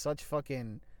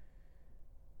fucking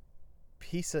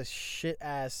piece of shit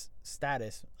ass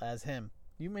status as him?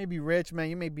 You may be rich, man.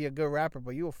 You may be a good rapper,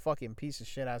 but you a fucking piece of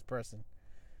shit ass person.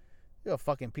 You're a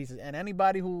fucking piece of... And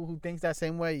anybody who thinks that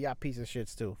same way, y'all piece of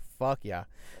shits too. Fuck y'all.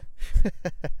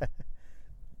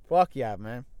 Fuck y'all,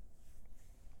 man.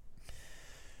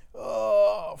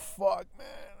 Oh, fuck, man.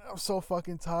 I'm so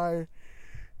fucking tired.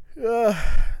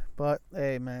 But,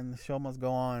 hey, man, the show must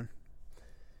go on.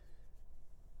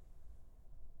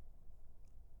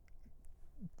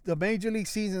 The Major League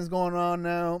season is going on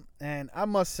now, and I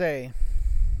must say,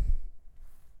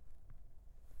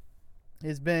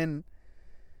 it's been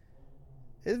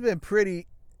pretty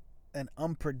an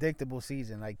unpredictable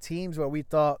season. Like teams where we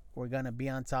thought were gonna be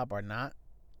on top are not.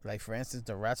 Like for instance,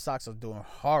 the Red Sox are doing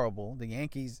horrible. The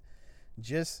Yankees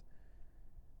just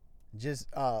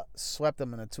swept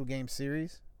them in a 2-game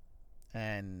series,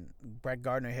 and Brett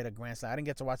Gardner hit a grand slam. I didn't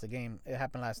get to watch the game. It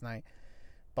happened last night.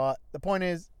 But the point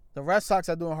is, the Red Sox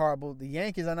are doing horrible. The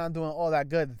Yankees are not doing all that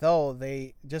good, though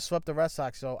they just swept the Red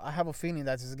Sox. So I have a feeling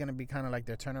that this is gonna be kind of like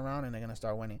their turnaround, and they're gonna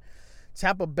start winning.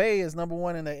 Tampa Bay is number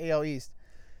 1 in the AL East.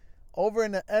 Over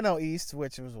in the NL East,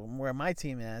 which is where my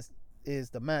team is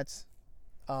the Mets.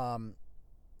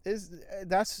 It's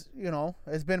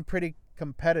been pretty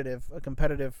competitive. A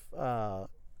competitive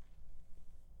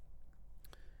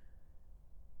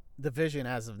division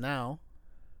as of now,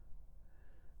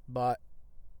 but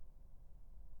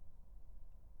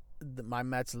my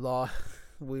Mets lost.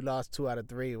 We lost 2 out of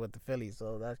 3 with the Phillies,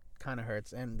 so that kind of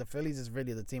hurts. And the Phillies is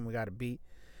really the team we got to beat.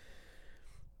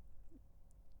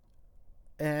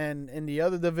 And in the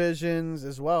other divisions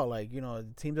as well, like, you know,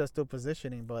 the teams are still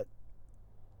positioning, but,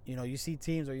 you know, you see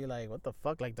teams where you're like, what the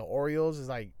fuck? Like the Orioles is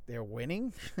like, they're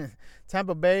winning.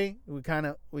 Tampa Bay, we kind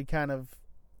of,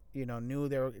 you know, knew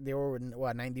they were a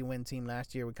 90-win team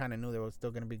last year. We kind of knew they were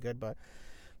still going to be good. But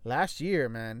last year,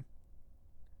 man,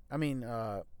 I mean,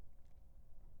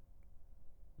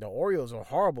 the Orioles are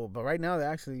horrible, but right now they're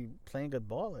actually playing good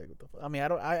ball. Like, what the fuck? I mean,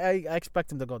 I expect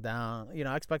them to go down. You know,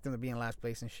 I expect them to be in last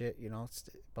place and shit. You know,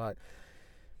 but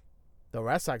the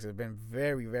Red Sox have been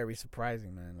very, very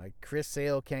surprising, man. Like Chris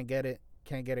Sale can't get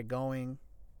it going.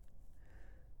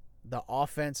 The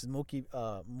offense,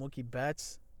 Mookie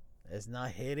Betts is not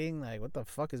hitting. Like, what the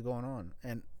fuck is going on?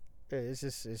 And it's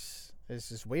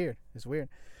just weird. It's weird.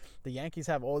 The Yankees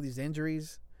have all these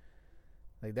injuries.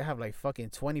 Like, they have, like, fucking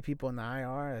 20 people in the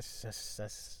IR.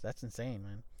 That's insane,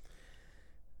 man.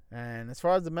 And as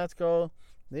far as the Mets go,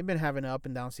 they've been having an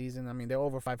up-and-down season. I mean, they're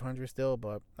over 500 still,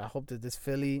 but I hope that this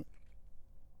Philly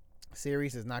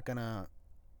series is not going to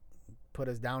put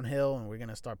us downhill and we're going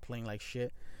to start playing like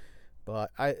shit.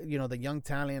 But, the young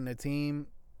talent in the team,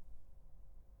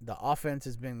 the offense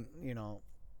has been,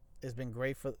 it's been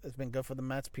good for the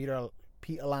Mets. Pete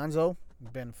Alonso has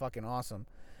been fucking awesome.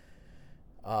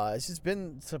 It's just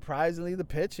been surprisingly the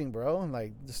pitching, bro.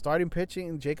 Like the starting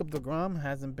pitching, Jacob deGrom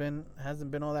hasn't been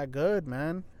all that good,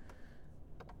 man.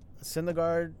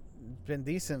 Syndergaard been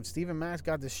decent. Steven Matz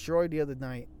got destroyed the other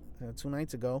night, 2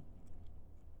 nights ago.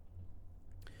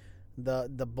 The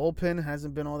bullpen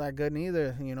hasn't been all that good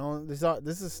neither. You know, this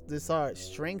are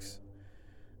strengths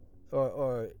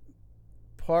or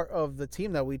part of the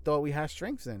team that we thought we had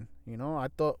strengths in. You know,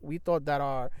 we thought that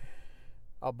our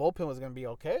bullpen was gonna be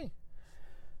okay.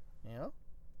 You know?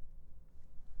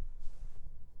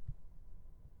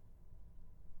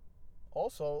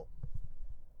 Also,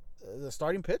 the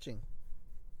starting pitching.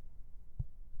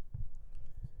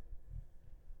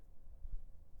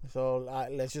 So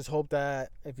let's just hope that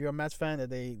if you're a Mets fan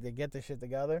that they get this shit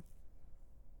together.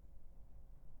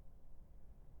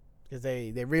 Because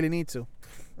they really need to.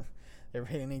 They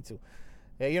really need to.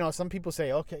 Yeah, you know, some people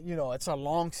say, okay, you know, it's a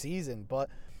long season, but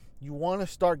you want to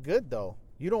start good, though.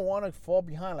 You don't want to fall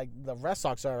behind like the Red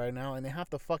Sox are right now, and they have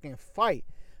to fucking fight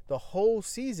the whole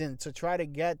season to try to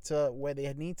get to where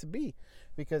they need to be.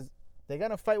 Because They're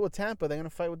gonna fight with Tampa. They're gonna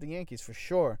fight with the Yankees for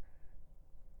sure.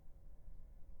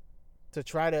 To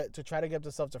try to get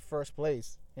themselves to first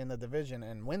place in the division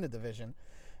and win the division,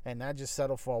 and not just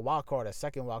settle for a wild card, a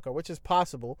second wild card, which is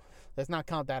possible. Let's not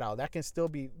count that out. That can still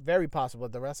be very possible.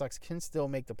 The Red Sox can still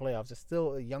make the playoffs. It's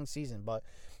still a young season, but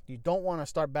you don't want to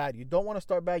start bad. You don't want to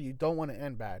start bad. You don't want to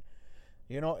end bad.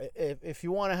 You know, if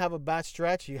you want to have a bad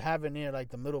stretch, you have it near like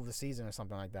the middle of the season or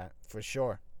something like that, for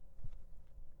sure.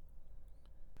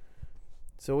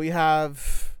 So we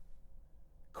have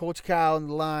Coach Cal on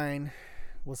the line.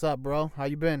 What's up, bro? How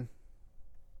you been?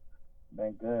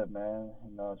 Been good, man.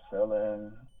 You know,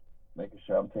 chilling, making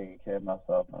sure I'm taking care of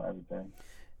myself and everything.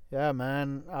 Yeah,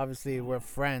 man. Obviously, we're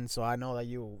friends, so I know that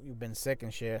you've been sick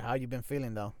and shit. How you been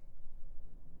feeling, though?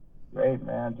 Great,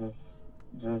 man.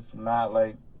 Just not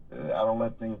like, I don't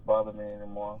let things bother me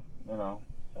anymore. You know,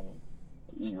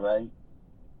 eat right.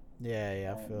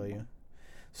 Yeah, I feel you.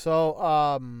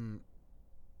 So,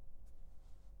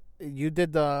 you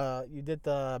did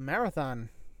the marathon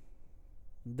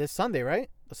this Sunday, right?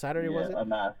 Saturday, was it?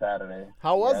 Not Saturday.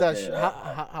 How was that? Did,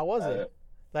 how was it?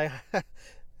 Like,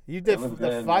 you did the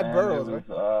good, 5 man. boroughs, it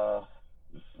was,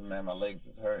 right? Man, my legs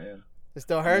is hurting. It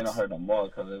still It hurts? don't hurt no more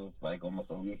because it was like almost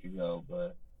a week ago,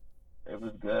 but it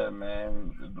was good,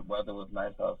 man. The weather was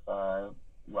nice outside.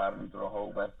 Riding through the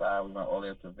whole west side. We went all the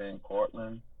way up to Van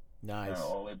Cortlandt. Nice.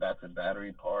 All the way back to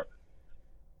Battery Park.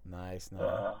 Nice.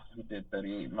 We did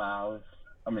 38 miles.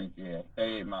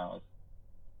 38 miles.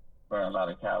 Burned a lot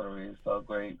of calories. So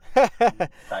great.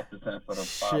 Practicing for the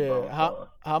 5 Shit. bro.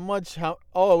 How much?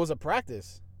 Oh, it was a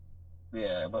practice.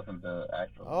 Yeah, it wasn't the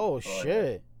actual. Oh,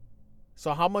 shit.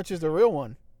 So how much is the real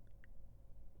one?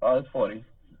 Oh, it's 40.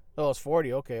 Oh, it's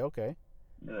 40. Okay.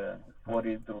 Yeah,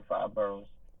 40 through 5 boroughs.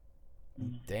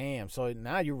 Damn. So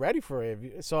now you're ready for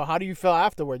it. So how do you feel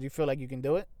afterwards? You feel like you can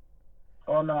do it?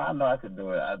 Oh, no, I know I could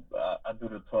do it. I do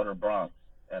the Tour de Bronx,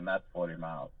 and that's 40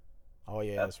 miles. Oh,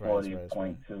 yeah, that's right.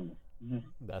 40.2.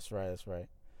 That's right.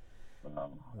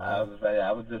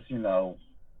 I was just,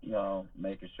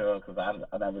 making sure because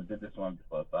I never did this one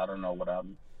before, so I don't know what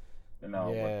I'm,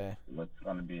 what's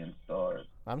going to be in store.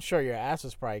 I'm sure your ass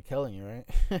is probably killing you, right?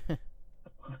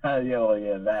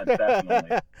 That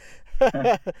definitely.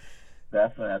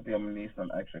 Definitely, I think I'm going to need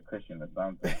some extra cushion or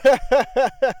something.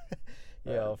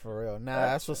 Yo, for real. Nah,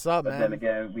 that's what's up, man. But then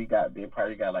again, they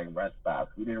probably got like rest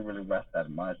stops. We didn't really rest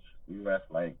that much. We rest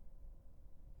like,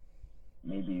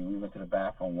 maybe we went to the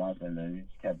bathroom once and then we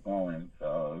just kept going.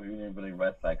 So we didn't really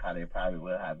rest like how they probably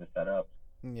would have it set up.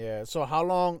 Yeah. So how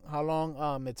long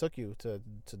it took you to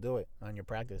do it on your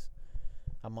practice?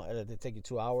 How much did it take you?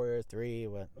 2 hours, 3?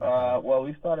 What? Well,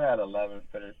 we started at 11,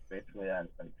 finished basically at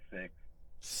like 6.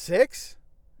 6?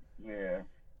 Yeah.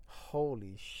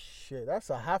 Holy shit! That's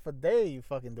a half a day you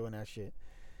fucking doing that shit.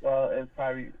 Well, it's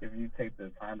probably if you take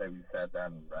the time that we sat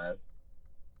down and rest.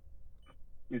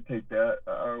 You take that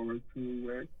an hour or two,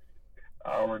 right?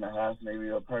 Hour and a half, maybe,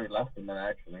 or probably less than that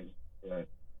actually. But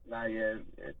not yet.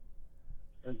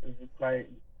 It's quite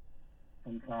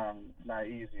sometimes not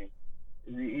easy.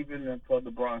 Even for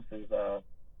the Bronx is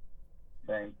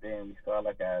same thing. We start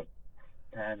like at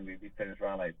 10, we finish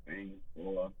around like 3,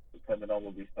 4, depending on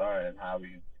what we start and how we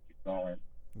keep going.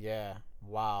 Yeah.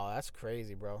 Wow, that's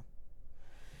crazy, bro.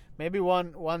 Maybe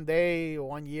one day,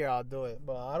 1 year I'll do it,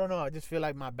 but I don't know. I just feel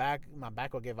like my back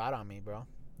will give out on me, bro.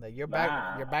 Like your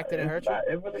back didn't hurt you?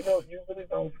 You really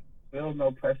don't feel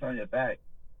no pressure on your back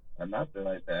or nothing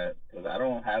like that. Because I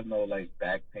don't have no like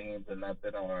back pains or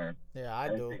nothing or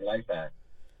anything like that.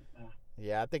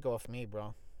 Yeah, I think of me,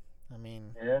 bro. I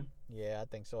mean, yeah, I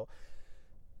think so.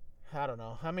 I don't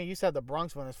know. I mean, you said the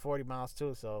Bronx one is 40 miles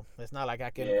too, so it's not like I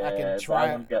can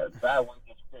try. That one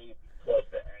gets crazy.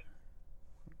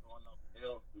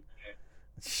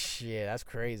 Shit, that's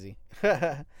crazy.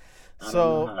 I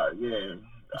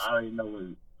already know what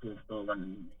it's still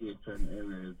when you get certain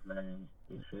areas, man.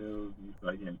 It feels you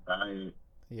start getting tired.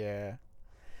 Yeah.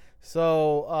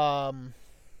 So,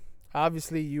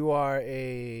 obviously you're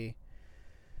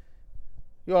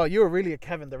really a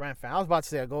Kevin Durant fan. I was about to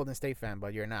say a Golden State fan,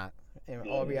 but you're not in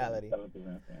all reality.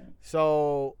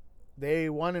 So they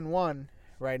 1-1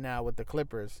 right now with the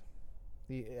Clippers.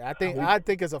 I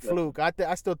think it's a fluke.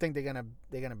 I still think they're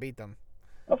gonna beat them.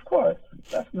 Of course,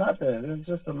 that's nothing. It's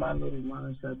just a little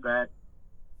minor setback.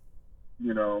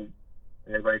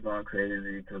 Everybody going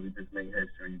crazy because we just made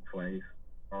history twice.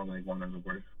 Or like one of the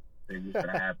worst things that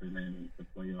happened in the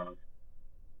playoffs.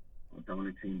 The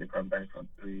only team to come back from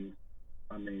 3.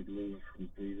 Lose from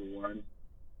 3-1.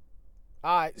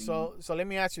 All right, so let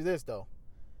me ask you this though.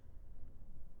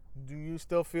 Do you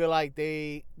still feel like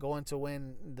they going to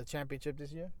win the championship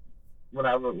this year?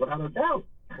 Without a doubt.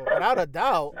 Without a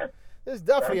doubt. There's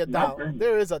definitely a doubt. Nothing.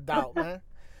 There is a doubt, man.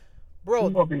 Who's Bro,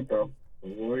 gonna beat them?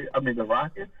 The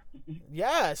Rockets.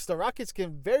 yes, the Rockets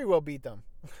can very well beat them.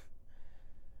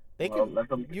 They Well, can. let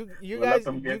them- You well, let guys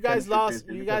them get you guys 10-50 lost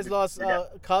because they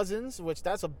got- Cousins, which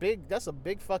that's a big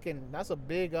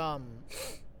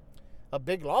a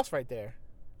big loss right there,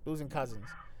 losing Cousins.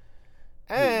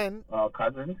 And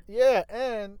Cousins. yeah,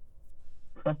 and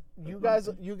you guys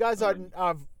are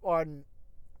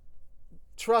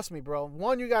trust me, bro.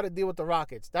 One, you got to deal with the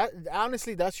Rockets. That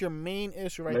honestly, that's your main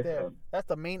issue right there. Listen. That's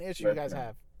the main issue you guys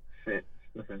Listen. have.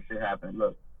 Shit happened.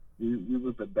 Look, we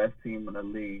was the best team in the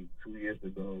league 2 years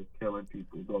ago, killing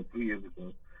people. 3 years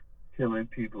ago, killing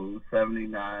people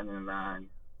 79-9,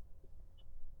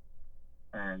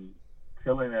 and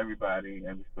killing everybody,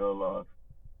 and we still lost.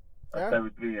 Yeah.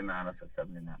 73-9. I said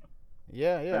 79.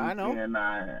 Yeah, I know.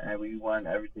 73-9, and we won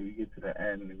everything. We get to the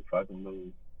end and we fucking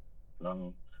lose.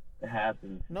 So it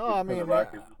happens. No, Just I 'cause mean, the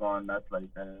Rockets was going nuts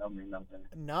like that. I don't mean nothing.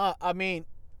 No, I mean,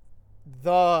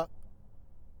 the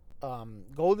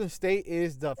Golden State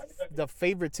is the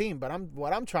favorite team, but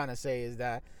what I'm trying to say is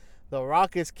that the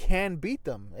Rockets can beat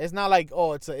them. It's not like,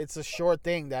 oh, it's a short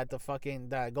thing that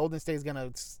that Golden State is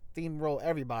gonna steamroll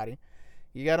everybody.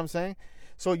 You get what I'm saying?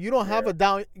 So you don't have a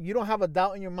doubt. You don't have a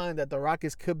doubt in your mind that the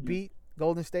Rockets could beat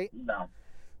Golden State. No.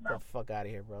 Get the fuck out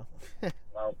of here, bro.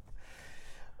 No.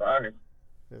 Sorry.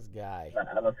 This guy.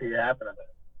 I don't see it happening.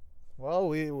 Well,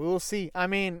 we will see. I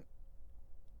mean,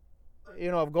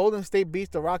 if Golden State beats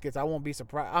the Rockets, I won't be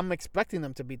surprised. I'm expecting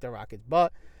them to beat the Rockets,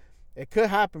 but it could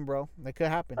happen, bro. It could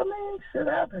happen. I mean, shit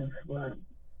happens, but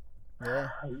Yeah.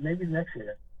 maybe next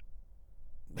year.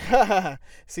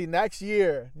 See, next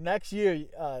year,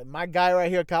 my guy right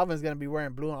here, Calvin's gonna be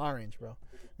wearing blue and orange, bro.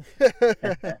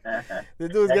 The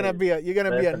dude's gonna be you're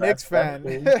gonna be a Knicks fan.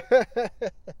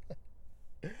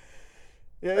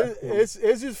 Yeah, it's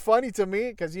just funny to me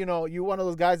because you're one of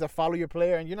those guys that follow your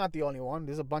player, and you're not the only one.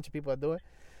 There's a bunch of people that do it.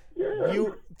 Yeah.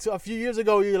 A few years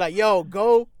ago, you were like, "Yo,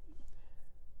 go,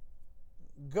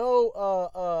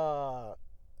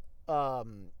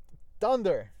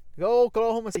 Thunder, go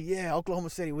Oklahoma City, yeah, Oklahoma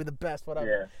City, we're the best, whatever."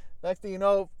 Yeah. Next thing you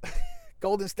know,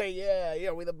 Golden State, yeah,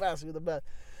 we're the best.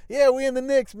 Yeah, we in the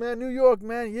Knicks, man. New York,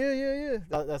 man. Yeah.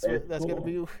 That's It's gonna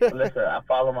be. Listen, I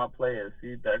follow my players.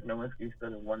 See, Dirk Nowitzki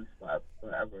stood in one spot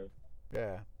forever,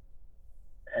 Yeah.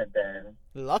 and then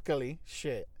Luckily,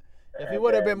 shit. If he and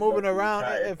would have then been moving look, he around,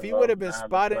 retired, if he so would have been now I'm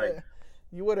spotted, like,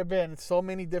 you would have been so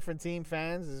many different team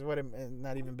fans. It would have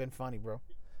not even been funny, bro.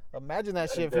 Imagine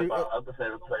that shit. If and you, then my other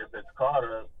favorite player, Vince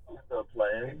Carter, he's still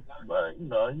playing, but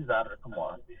he's out of it. Come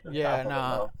on. It's yeah, time for him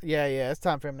nah, to go. yeah. It's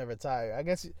time for him to retire. I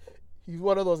guess he's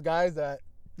one of those guys that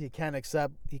he can't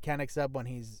accept. He can't accept when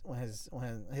his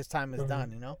time is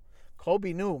done.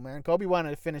 Kobe knew, man. Kobe wanted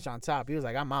to finish on top. He was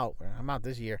like, "I'm out, man. I'm out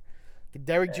this year."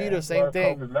 Derek Jeter, same Well,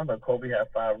 thing. Remember, Kobe had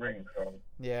 5 rings, so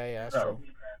Yeah, that's no, true.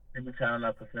 people counting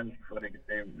up to finish before they get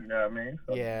there. You know what I mean?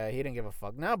 So, Yeah, he didn't give a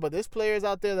fuck. No, but there's players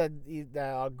out there that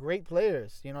are great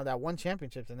players, that won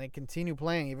championships and they continue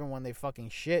playing even when they fucking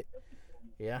shit.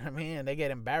 You know what I mean? And they get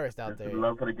embarrassed out Just there. the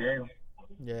love for the game.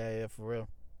 Yeah, for real.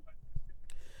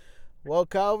 Well,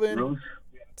 Calvin, Bruce,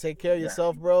 take care of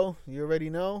yourself, bro. You already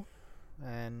know.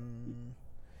 And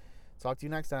talk to you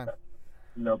next time.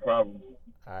 no problem.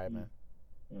 All right, man.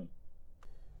 Mm.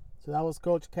 So that was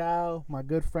Coach Cal, my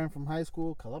good friend from high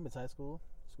school, Columbus High School.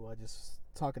 That's who I just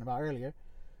talking about earlier.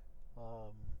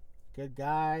 Good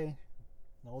guy,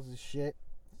 knows his shit.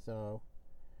 So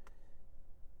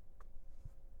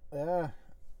yeah,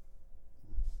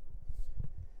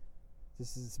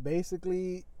 this is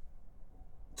basically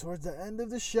towards the end of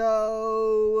the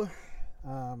show.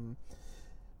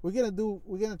 We're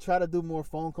gonna try to do more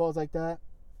phone calls like that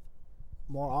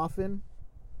more often.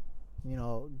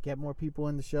 Get more people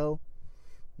in the show,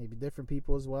 maybe different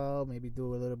people as well. Maybe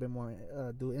do a little bit more,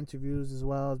 do interviews as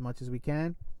well, as much as we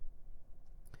can.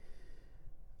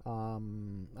 A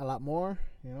lot more,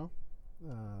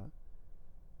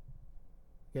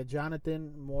 get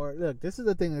Jonathan more. Look, this is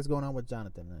the thing that's going on with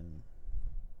Jonathan,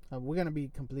 and we're gonna be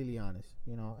completely honest,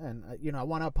 and I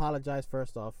want to apologize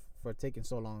first off for taking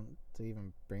so long to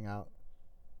even bring out,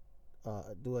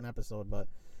 do an episode, but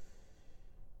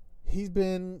he's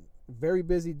been very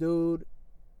busy dude.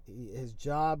 His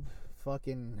job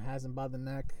fucking has him by the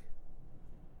neck.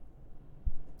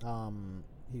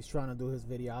 He's trying to do his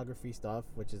videography stuff,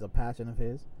 which is a passion of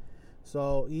his.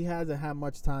 So he hasn't had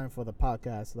much time for the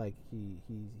podcast like he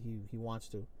wants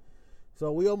to.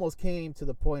 So we almost came to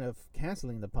the point of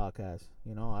canceling the podcast.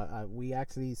 We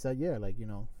actually said,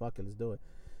 fuck it, let's do it.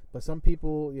 But some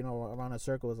people, around a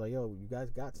circle was like, yo, you guys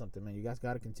got something, man. You guys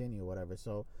got to continue, whatever.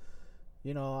 So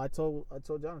you know, I told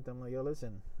Jonathan, I'm like, yo,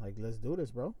 listen, like, let's do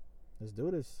this, bro. Let's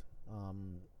do this.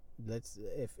 Let's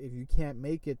if you can't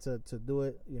make it to do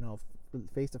it, you know,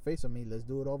 face to face with me, let's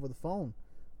do it over the phone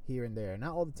here and there.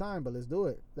 Not all the time, but let's do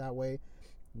it that way.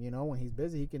 You know, when he's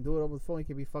busy, he can do it over the phone. He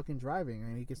can be fucking driving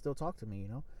and he can still talk to me, you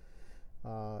know.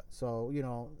 So you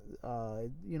know,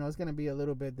 it's gonna be a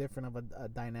little bit different of a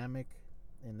dynamic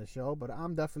in the show, but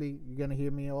I'm definitely, you're gonna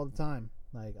hear me all the time.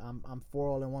 Like, I'm for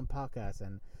All in One podcast,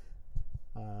 and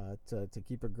to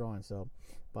keep it growing. So,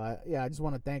 but yeah, I just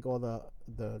want to thank all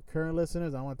the current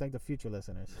listeners. I want to thank the future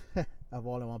listeners of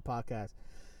All in One podcast.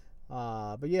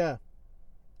 But yeah,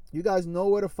 you guys know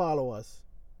where to follow us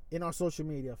in our social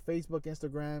media: Facebook,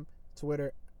 Instagram,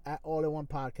 Twitter, at All in One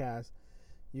podcast.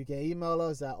 You can email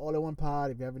us at allinonepod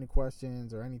if you have any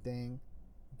questions or anything.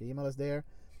 You can email us there.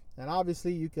 And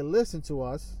obviously, you can listen to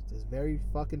us, this very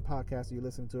fucking podcast you're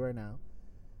listening to right now,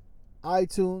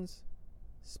 iTunes,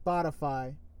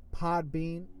 Spotify,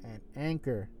 Podbean, and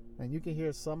Anchor. And you can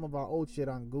hear some of our old shit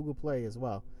on Google Play as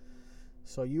well.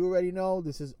 So you already know,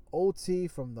 this is OT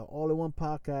from the All in One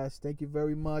podcast. Thank you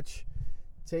very much.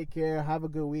 Take care. Have a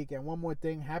good week. And one more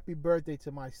thing. Happy birthday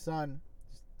to my son.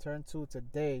 Turned 2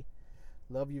 today.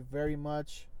 Love you very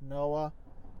much, Noah.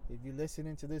 If you're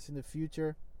listening to this in the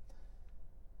future,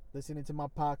 listening to my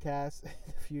podcast in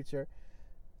the future,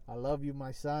 I love you,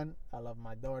 my son. I love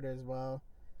my daughter as well.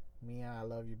 Mia, I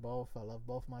love you both. I love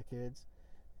both my kids.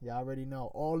 You already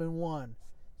know. All in One.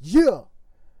 Yeah!